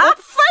op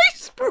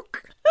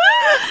Facebook?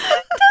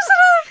 Dis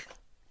reg.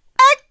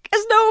 Ek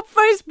is nou op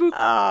Facebook.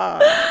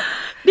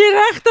 Die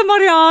regte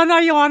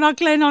Marina, Johanna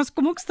Kleinhans,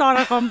 kom ook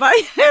stadig aan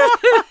by.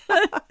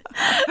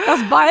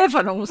 Daar's baie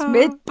van ons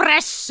met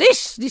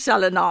presies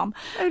dieselfde naam.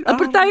 'n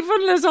Party van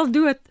hulle is al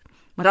dood,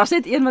 maar daar's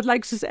net een wat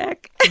lyk soos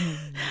ek.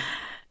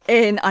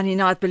 En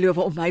Anina het beloof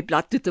om my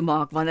blad toe te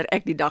maak wanneer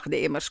ek die dag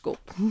die emmer skop.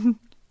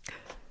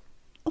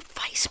 Op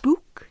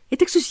Facebook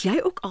het ek soos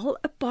jy ook al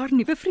 'n paar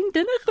nuwe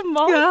vriendinne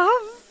gemaak. Ja,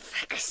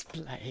 ek is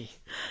bly.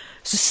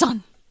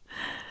 Susan,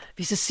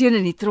 wie se seun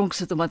in die tronk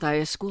sit omdat hy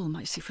 'n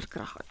skoolmeisie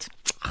verkragt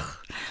het.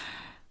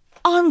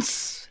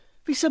 Ans,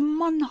 wie se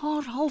man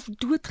haar half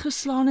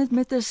doodgeslaan het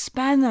met 'n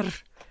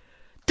spanner.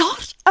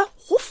 Daar's 'n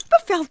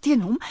hofbevel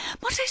teen hom,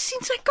 maar sy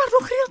sien sy kan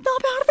nog gereeld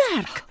naby haar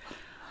werk.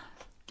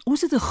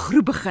 Ons het 'n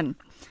groep begin.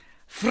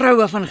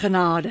 Vroue van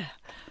genade.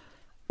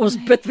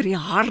 Ons bid vir die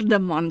harde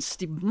mans,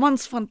 die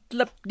mans van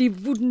klip, die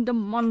woedende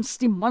mans,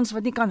 die mans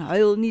wat nie kan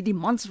huil nie, die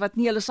mans wat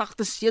nie hulle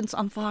sagte seuns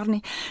aanvaar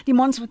nie, die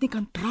mans wat nie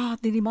kan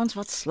praat nie, die mans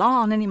wat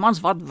slaan en die mans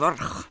wat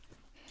wurg.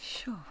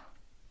 Sjoe.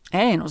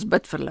 En ons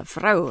bid vir hulle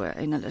vroue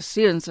en hulle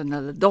seuns en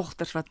hulle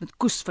dogters wat met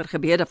koes vir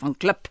gebede van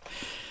klip.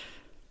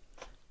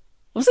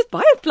 Ons het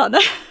baie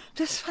planne.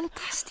 Dis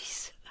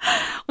fantasties.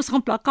 Ons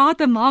gaan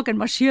plakate maak en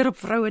marseer op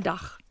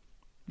Vrouedag.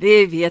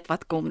 Wie weet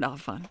wat kom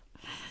daarvan.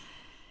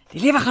 Die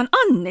lewe gaan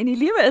aan en die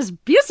lewe is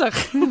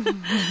besig.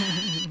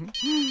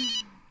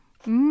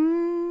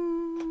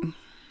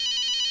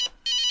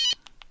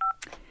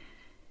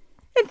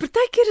 En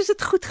partykeer is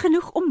dit goed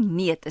genoeg om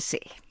nee te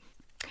sê.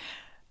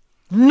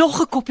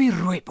 Nog 'n koppie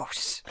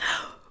rooibos.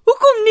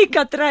 Hoekom nie,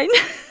 Katryn?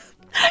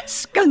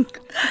 Skink.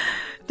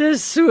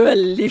 Dis so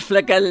 'n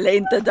lieflike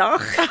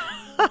lentedag.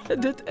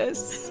 Dit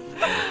is.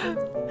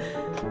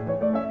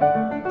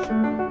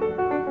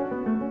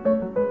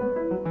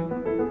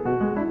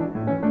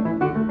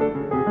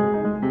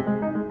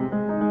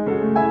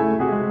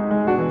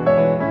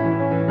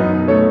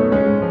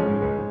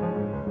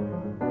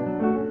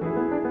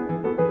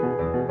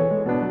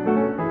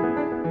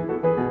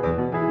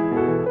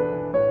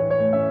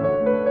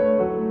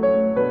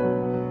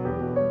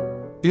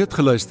 U het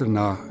geluister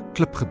na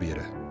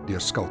KLIPGEBEDE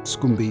deur Schalk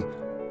Schoombie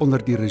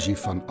onder die regie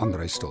van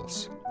Andrei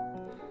Stols.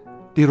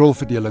 Die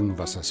rolverdeling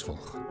was as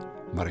volg: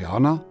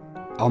 Marina,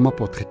 Elma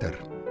Potgieter,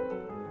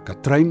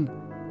 Katryn,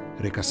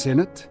 Rika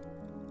Sennett,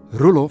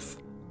 Roelof,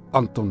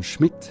 Anton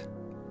Schmidt.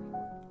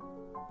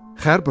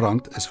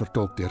 Gerbrand is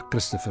vertolk deur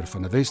Christopher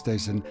van der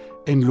Westhuizen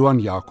en Loan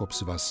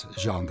Jacobs was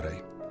Jean.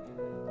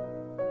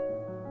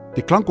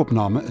 Die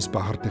klankopname is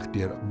behartig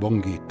deur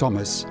Bongie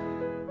Thomas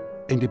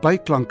en die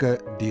byklanke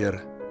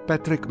deur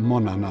Patrick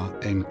Monana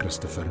en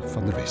Christopher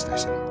van der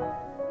Westhuizen.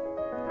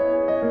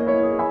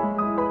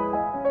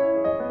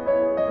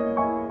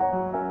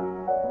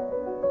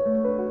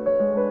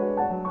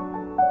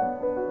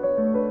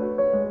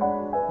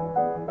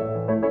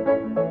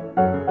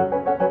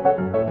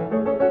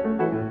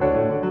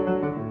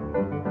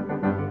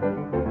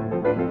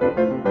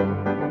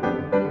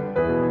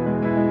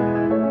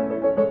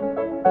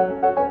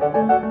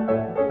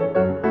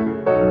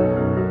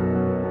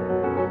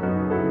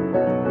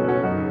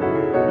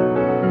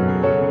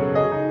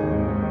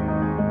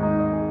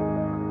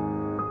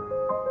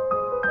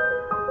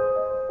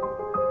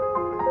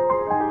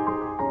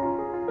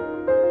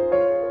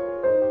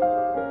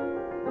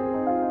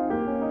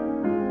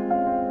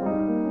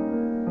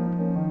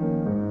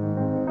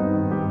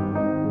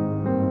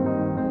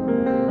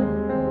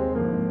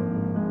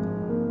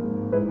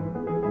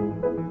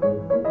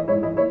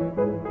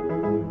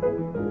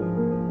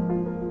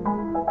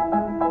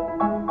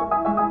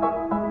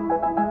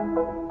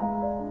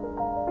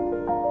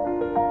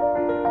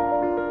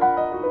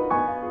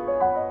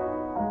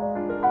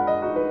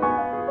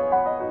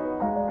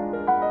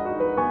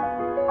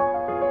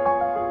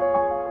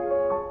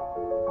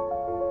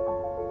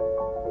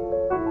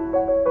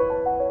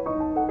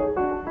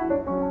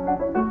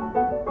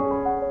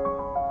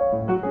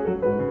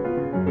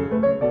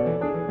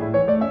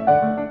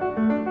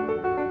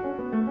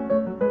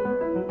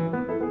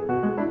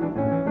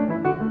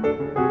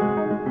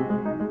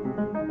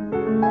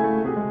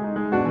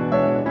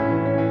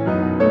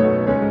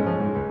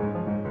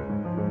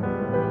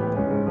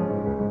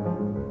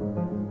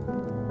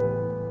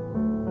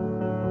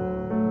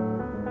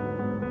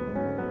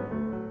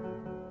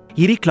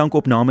 Hierdie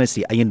klankopname is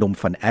die eiendom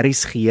van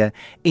RSG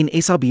en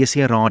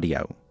SABC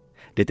Radio.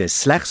 Dit is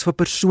slegs vir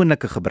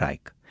persoonlike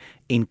gebruik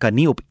en kan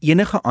nie op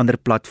enige ander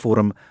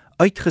platform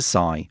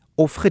uitgesaai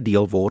of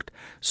gedeel word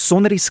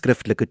sonder die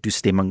skriftelike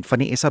toestemming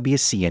van die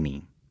SABC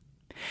nie.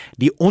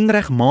 Die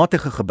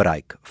onregmatige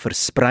gebruik,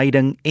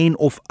 verspreiding en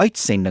of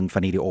uitsending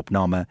van hierdie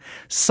opname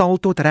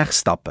sal tot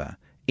regstappe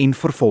en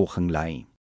vervolging lei.